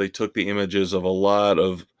because they took the images of a lot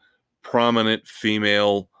of prominent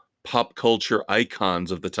female pop culture icons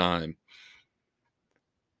of the time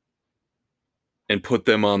and put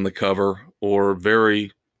them on the cover, or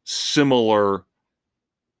very similar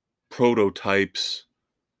prototypes,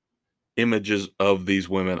 images of these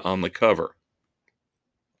women on the cover.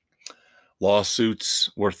 Lawsuits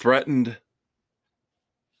were threatened.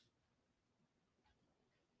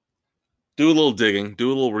 Do a little digging, do a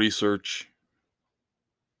little research.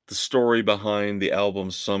 The story behind the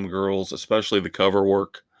album Some Girls, especially the cover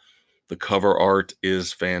work, the cover art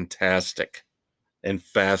is fantastic and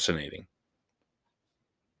fascinating.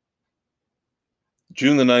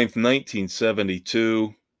 June the 9th,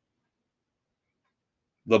 1972,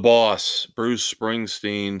 the boss, Bruce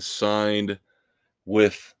Springsteen, signed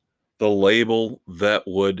with the label that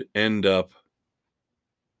would end up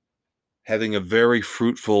having a very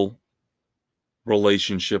fruitful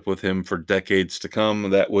relationship with him for decades to come.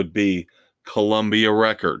 That would be Columbia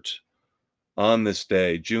Records. On this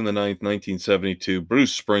day, June the 9th, 1972,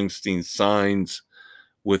 Bruce Springsteen signs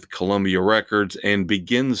with Columbia Records and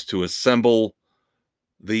begins to assemble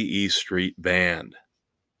the E Street Band.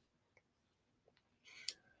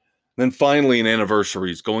 Then finally, in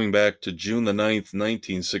anniversaries, going back to June the 9th,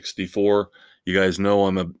 1964. You guys know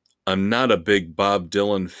I'm not a big Bob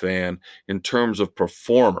Dylan fan in terms of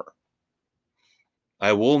performer.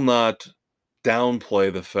 I will not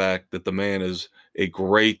downplay the fact that the man is a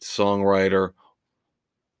great songwriter,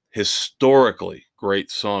 historically great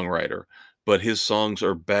songwriter, but his songs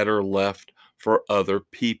are better left for other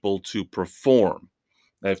people to perform.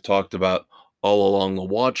 I've talked about All Along the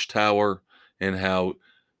Watchtower and how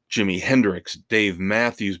Jimi Hendrix, Dave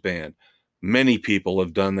Matthews Band, many people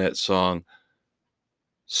have done that song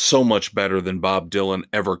so much better than Bob Dylan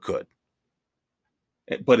ever could.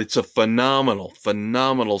 But it's a phenomenal,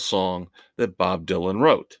 phenomenal song that Bob Dylan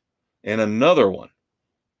wrote. And another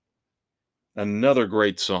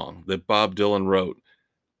great song that Bob Dylan wrote.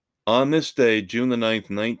 On this day, June the 9th,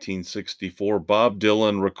 1964, Bob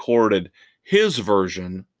Dylan recorded his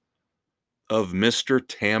version of Mr.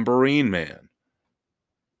 Tambourine Man.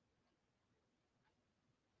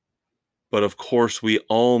 But of course, we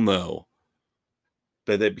all know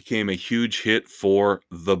that it became a huge hit for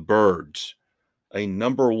the Byrds, a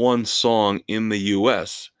number one song in the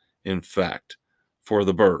U.S., in fact, for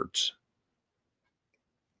the Byrds.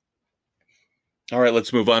 All right,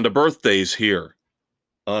 let's move on to birthdays here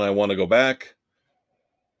on I Want to Go Back.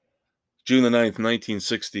 June the 9th,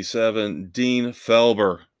 1967, Dean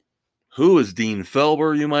Felber. Who is Dean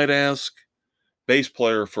Felber, you might ask? Bass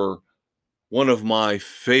player for one of my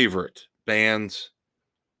favorite bands.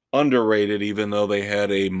 Underrated, even though they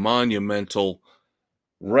had a monumental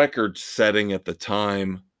record setting at the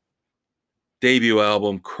time. Debut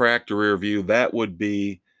album, Cracked Rear View. That would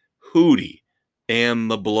be Hootie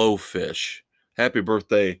and the Blowfish. Happy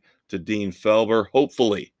birthday to Dean Felber.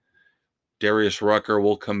 Hopefully, Darius Rucker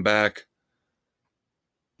will come back,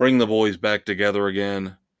 bring the boys back together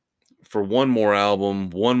again for one more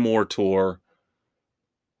album, one more tour.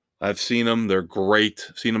 I've seen them. They're great.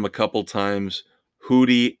 I've seen them a couple times.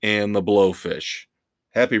 Hootie and the Blowfish.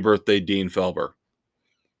 Happy birthday, Dean Felber.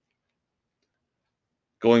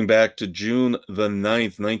 Going back to June the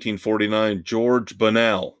 9th, 1949, George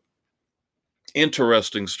Bunnell.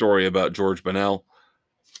 Interesting story about George Bunnell.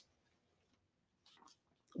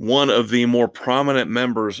 One of the more prominent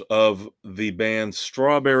members of the band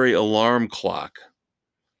Strawberry Alarm Clock,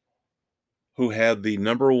 who had the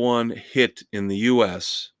number one hit in the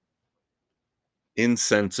U.S.,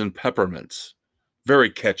 Incense and Peppermints.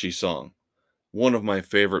 Very catchy song. One of my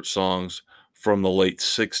favorite songs from the late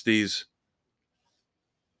 60s.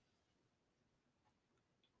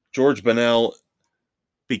 George Bunnell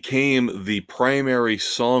became the primary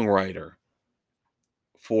songwriter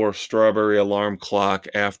for Strawberry Alarm Clock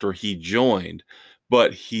after he joined,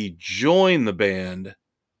 but he joined the band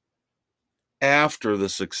after the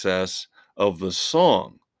success of the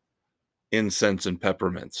song Incense and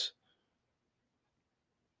Peppermints.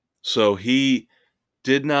 So he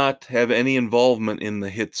did not have any involvement in the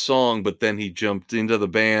hit song, but then he jumped into the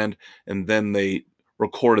band, and then they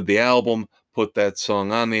recorded the album, put that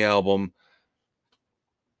song on the album.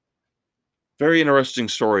 Very interesting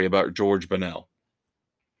story about George Bunnell.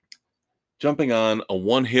 Jumping on a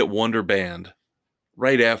one-hit wonder band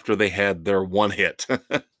right after they had their one hit.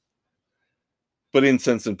 But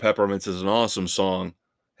Incense and Peppermints is an awesome song.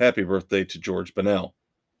 Happy birthday to George Bunnell.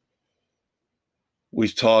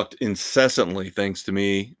 We've talked incessantly, thanks to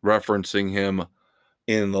me, referencing him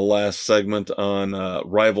in the last segment on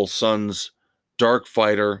Rival Sons'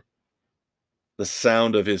 Darkfighter. The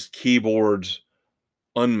sound of his keyboards,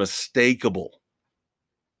 unmistakable.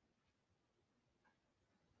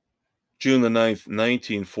 June the 9th,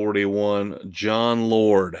 1941, John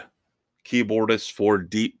Lord, keyboardist for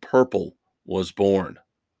Deep Purple, was born.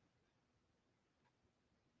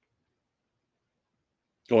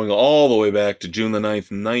 Going all the way back to June the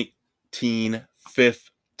 9th,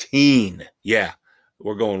 1915. Yeah,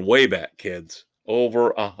 we're going way back, kids.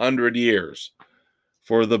 Over 100 years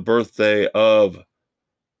for the birthday of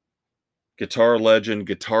guitar legend,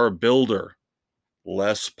 guitar builder,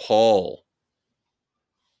 Les Paul.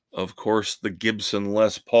 Of course, the Gibson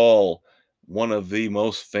Les Paul, one of the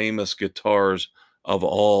most famous guitars of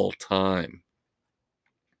all time.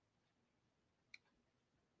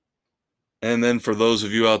 And then for those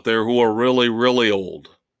of you out there who are really, really old,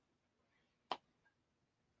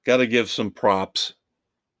 got to give some props,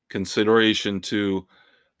 consideration to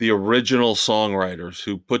the original songwriters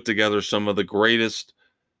who put together some of the greatest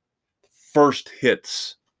first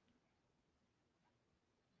hits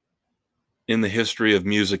in the history of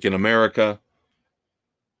music in America.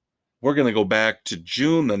 We're going to go back to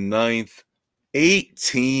June the 9th,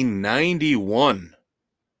 1891,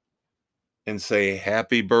 and say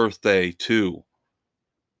happy birthday to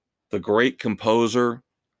the great composer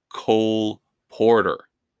Cole Porter.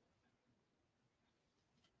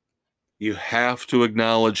 You have to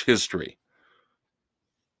acknowledge history.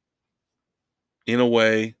 In a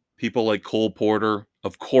way, people like Cole Porter,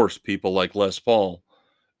 of course, people like Les Paul,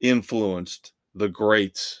 influenced the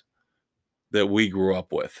greats that we grew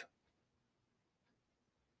up with.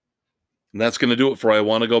 And that's going to do it for I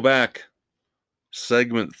Want to Go Back.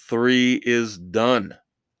 Segment 3 is done.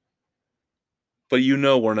 But you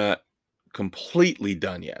know we're not completely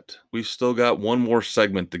done yet. We've still got one more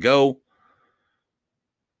segment to go.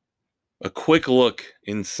 A quick look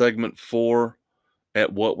in segment 4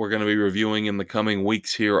 at what we're going to be reviewing in the coming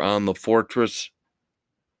weeks here on The Fortress.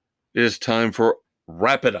 It is time for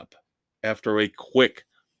Wrap It Up after a quick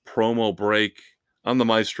promo break on the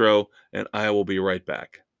Maestro, and I will be right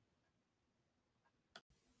back.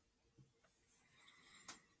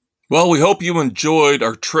 Well, we hope you enjoyed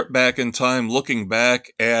our trip back in time, looking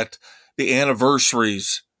back at the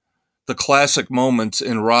anniversaries, the classic moments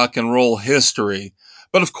in rock and roll history.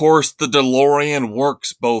 But of course, the DeLorean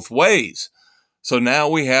works both ways. So now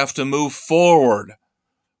we have to move forward.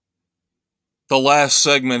 The last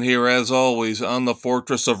segment here, as always, on the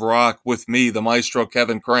Fortress of Rock with me, the Maestro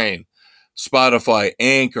Kevin Crane. Spotify,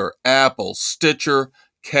 Anchor, Apple, Stitcher,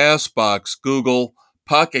 Castbox, Google,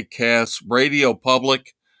 Pocket Casts, Radio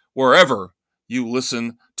Public, wherever you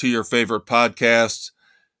listen to your favorite podcasts.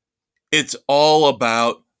 It's all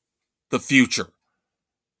about the future.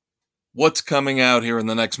 What's coming out here in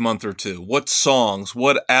the next month or two? What songs?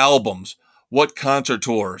 What albums? What concert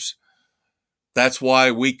tours? That's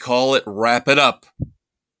why we call it Wrap It Up.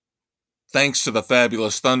 Thanks to the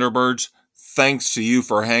fabulous Thunderbirds. Thanks to you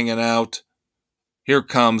for hanging out. Here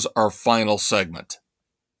comes our final segment.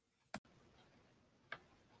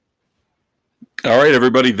 All right,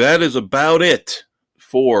 everybody, that is about it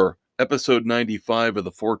for episode 95 of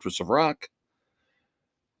the Fortress of Rock.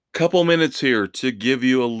 Couple minutes here to give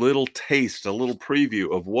you a little taste, a little preview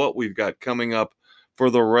of what we've got coming up for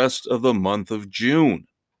the rest of the month of June.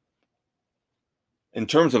 In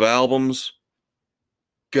terms of albums,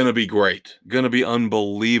 gonna be great, gonna be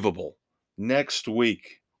unbelievable. Next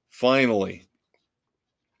week, finally,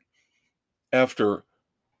 after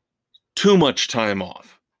too much time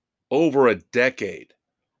off, over a decade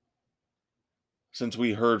since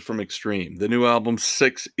we heard from Extreme. The new album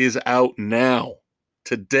 6 is out now,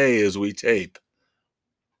 today as we tape.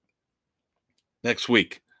 Next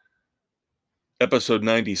week, episode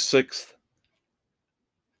 96,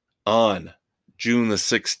 on June the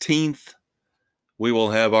 16th, we will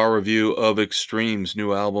have our review of Extreme's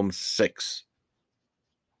new album 6.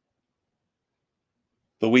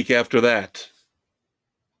 The week after that,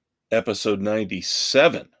 episode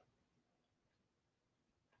 97,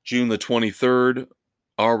 June the 23rd,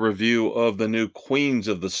 our review of the new Queens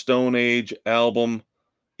of the Stone Age album,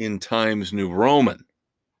 In Times New Roman.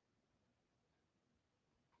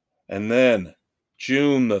 And then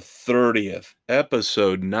June the 30th,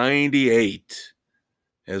 episode 98,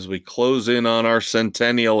 as we close in on our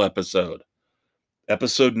centennial episode.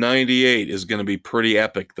 Episode 98 is going to be pretty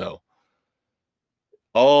epic, though.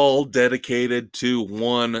 All dedicated to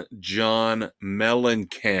one John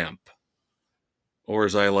Mellencamp, or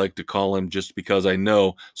as I like to call him, just because I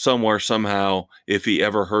know somewhere, somehow, if he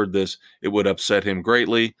ever heard this, it would upset him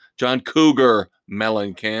greatly. John Cougar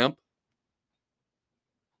Mellencamp.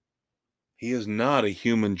 He is not a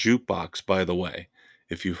human jukebox, by the way,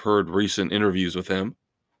 if you've heard recent interviews with him.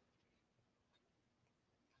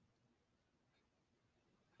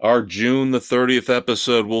 Our June the 30th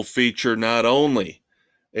episode will feature not only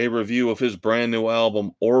a review of his brand new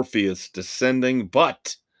album, Orpheus Descending,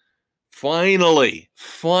 but finally,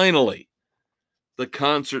 the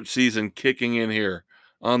concert season kicking in here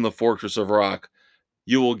on the Fortress of Rock.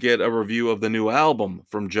 You will get a review of the new album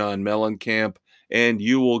from John Mellencamp, and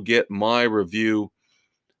you will get my review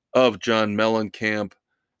of John Mellencamp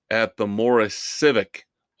at the Morris Civic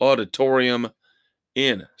Auditorium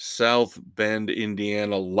in South Bend,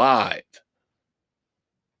 Indiana, live.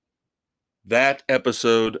 That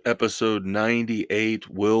episode 98,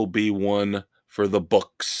 will be one for the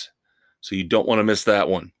books. So you don't want to miss that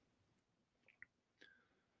one.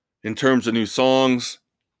 In terms of new songs,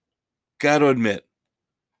 gotta admit,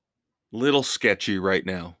 little sketchy right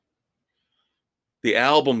now. The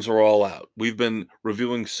albums are all out. We've been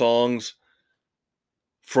reviewing songs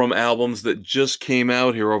from albums that just came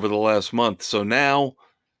out here over the last month. So now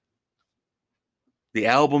the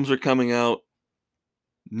albums are coming out.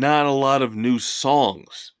 Not a lot of new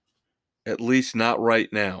songs, at least not right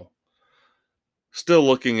now. Still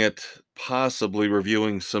looking at possibly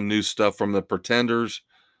reviewing some new stuff from the Pretenders.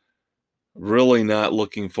 Really not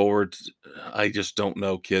looking forward to, I just don't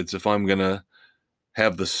know, kids, if I'm going to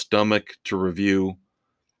have the stomach to review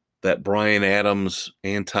that Bryan Adams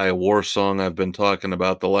anti-war song I've been talking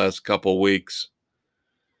about the last couple weeks.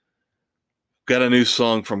 Got a new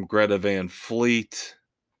song from Greta Van Fleet.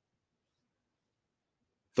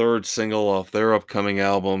 Third single off their upcoming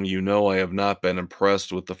album. You know I have not been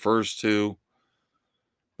impressed with the first two.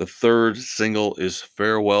 The third single is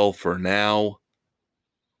Farewell for Now.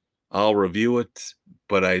 I'll review it,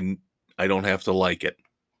 but I don't have to like it.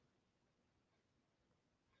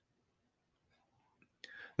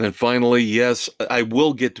 And then finally, yes, I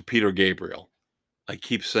will get to Peter Gabriel. I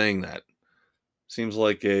keep saying that. Seems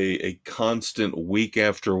like a constant week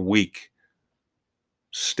after week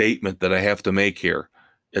statement that I have to make here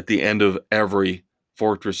at the end of every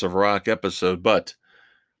Fortress of Rock episode. But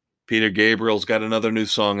Peter Gabriel's got another new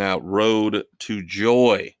song out, Road to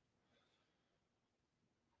Joy.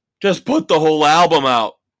 Just put the whole album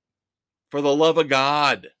out. For the love of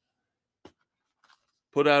God.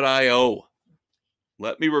 Put out I.O.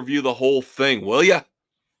 Let me review the whole thing, will ya?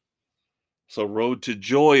 So Road to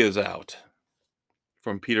Joy is out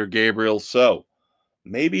from Peter Gabriel. So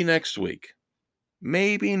maybe next week,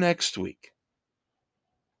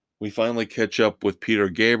 we finally catch up with Peter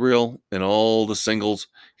Gabriel and all the singles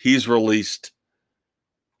he's released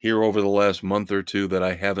here over the last month or two that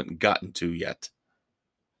I haven't gotten to yet.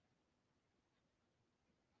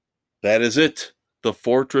 That is it. The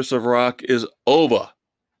Fortress of Rock is over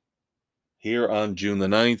here on June the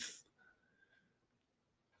 9th.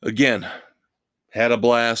 Again, had a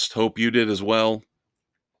blast. Hope you did as well.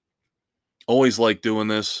 Always like doing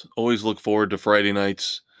this. Always look forward to Friday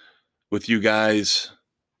nights with you guys.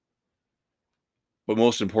 But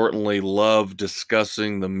most importantly, love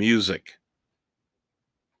discussing the music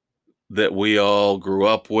that we all grew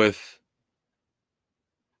up with.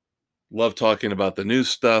 Love talking about the new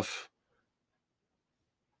stuff.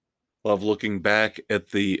 Love looking back at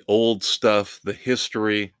the old stuff, the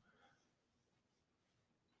history.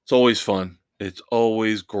 It's always fun. It's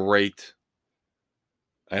always great.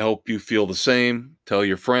 I hope you feel the same. Tell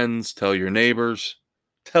your friends, tell your neighbors,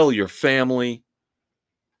 tell your family.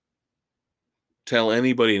 Tell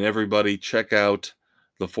anybody and everybody, check out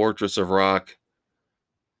The Fortress of Rock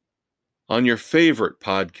on your favorite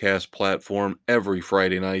podcast platform every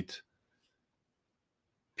Friday night.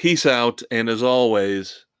 Peace out, and as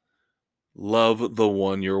always, love the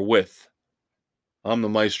one you're with. I'm the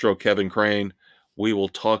Maestro, Kevin Crane. We will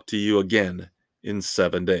talk to you again in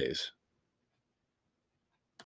 7 days.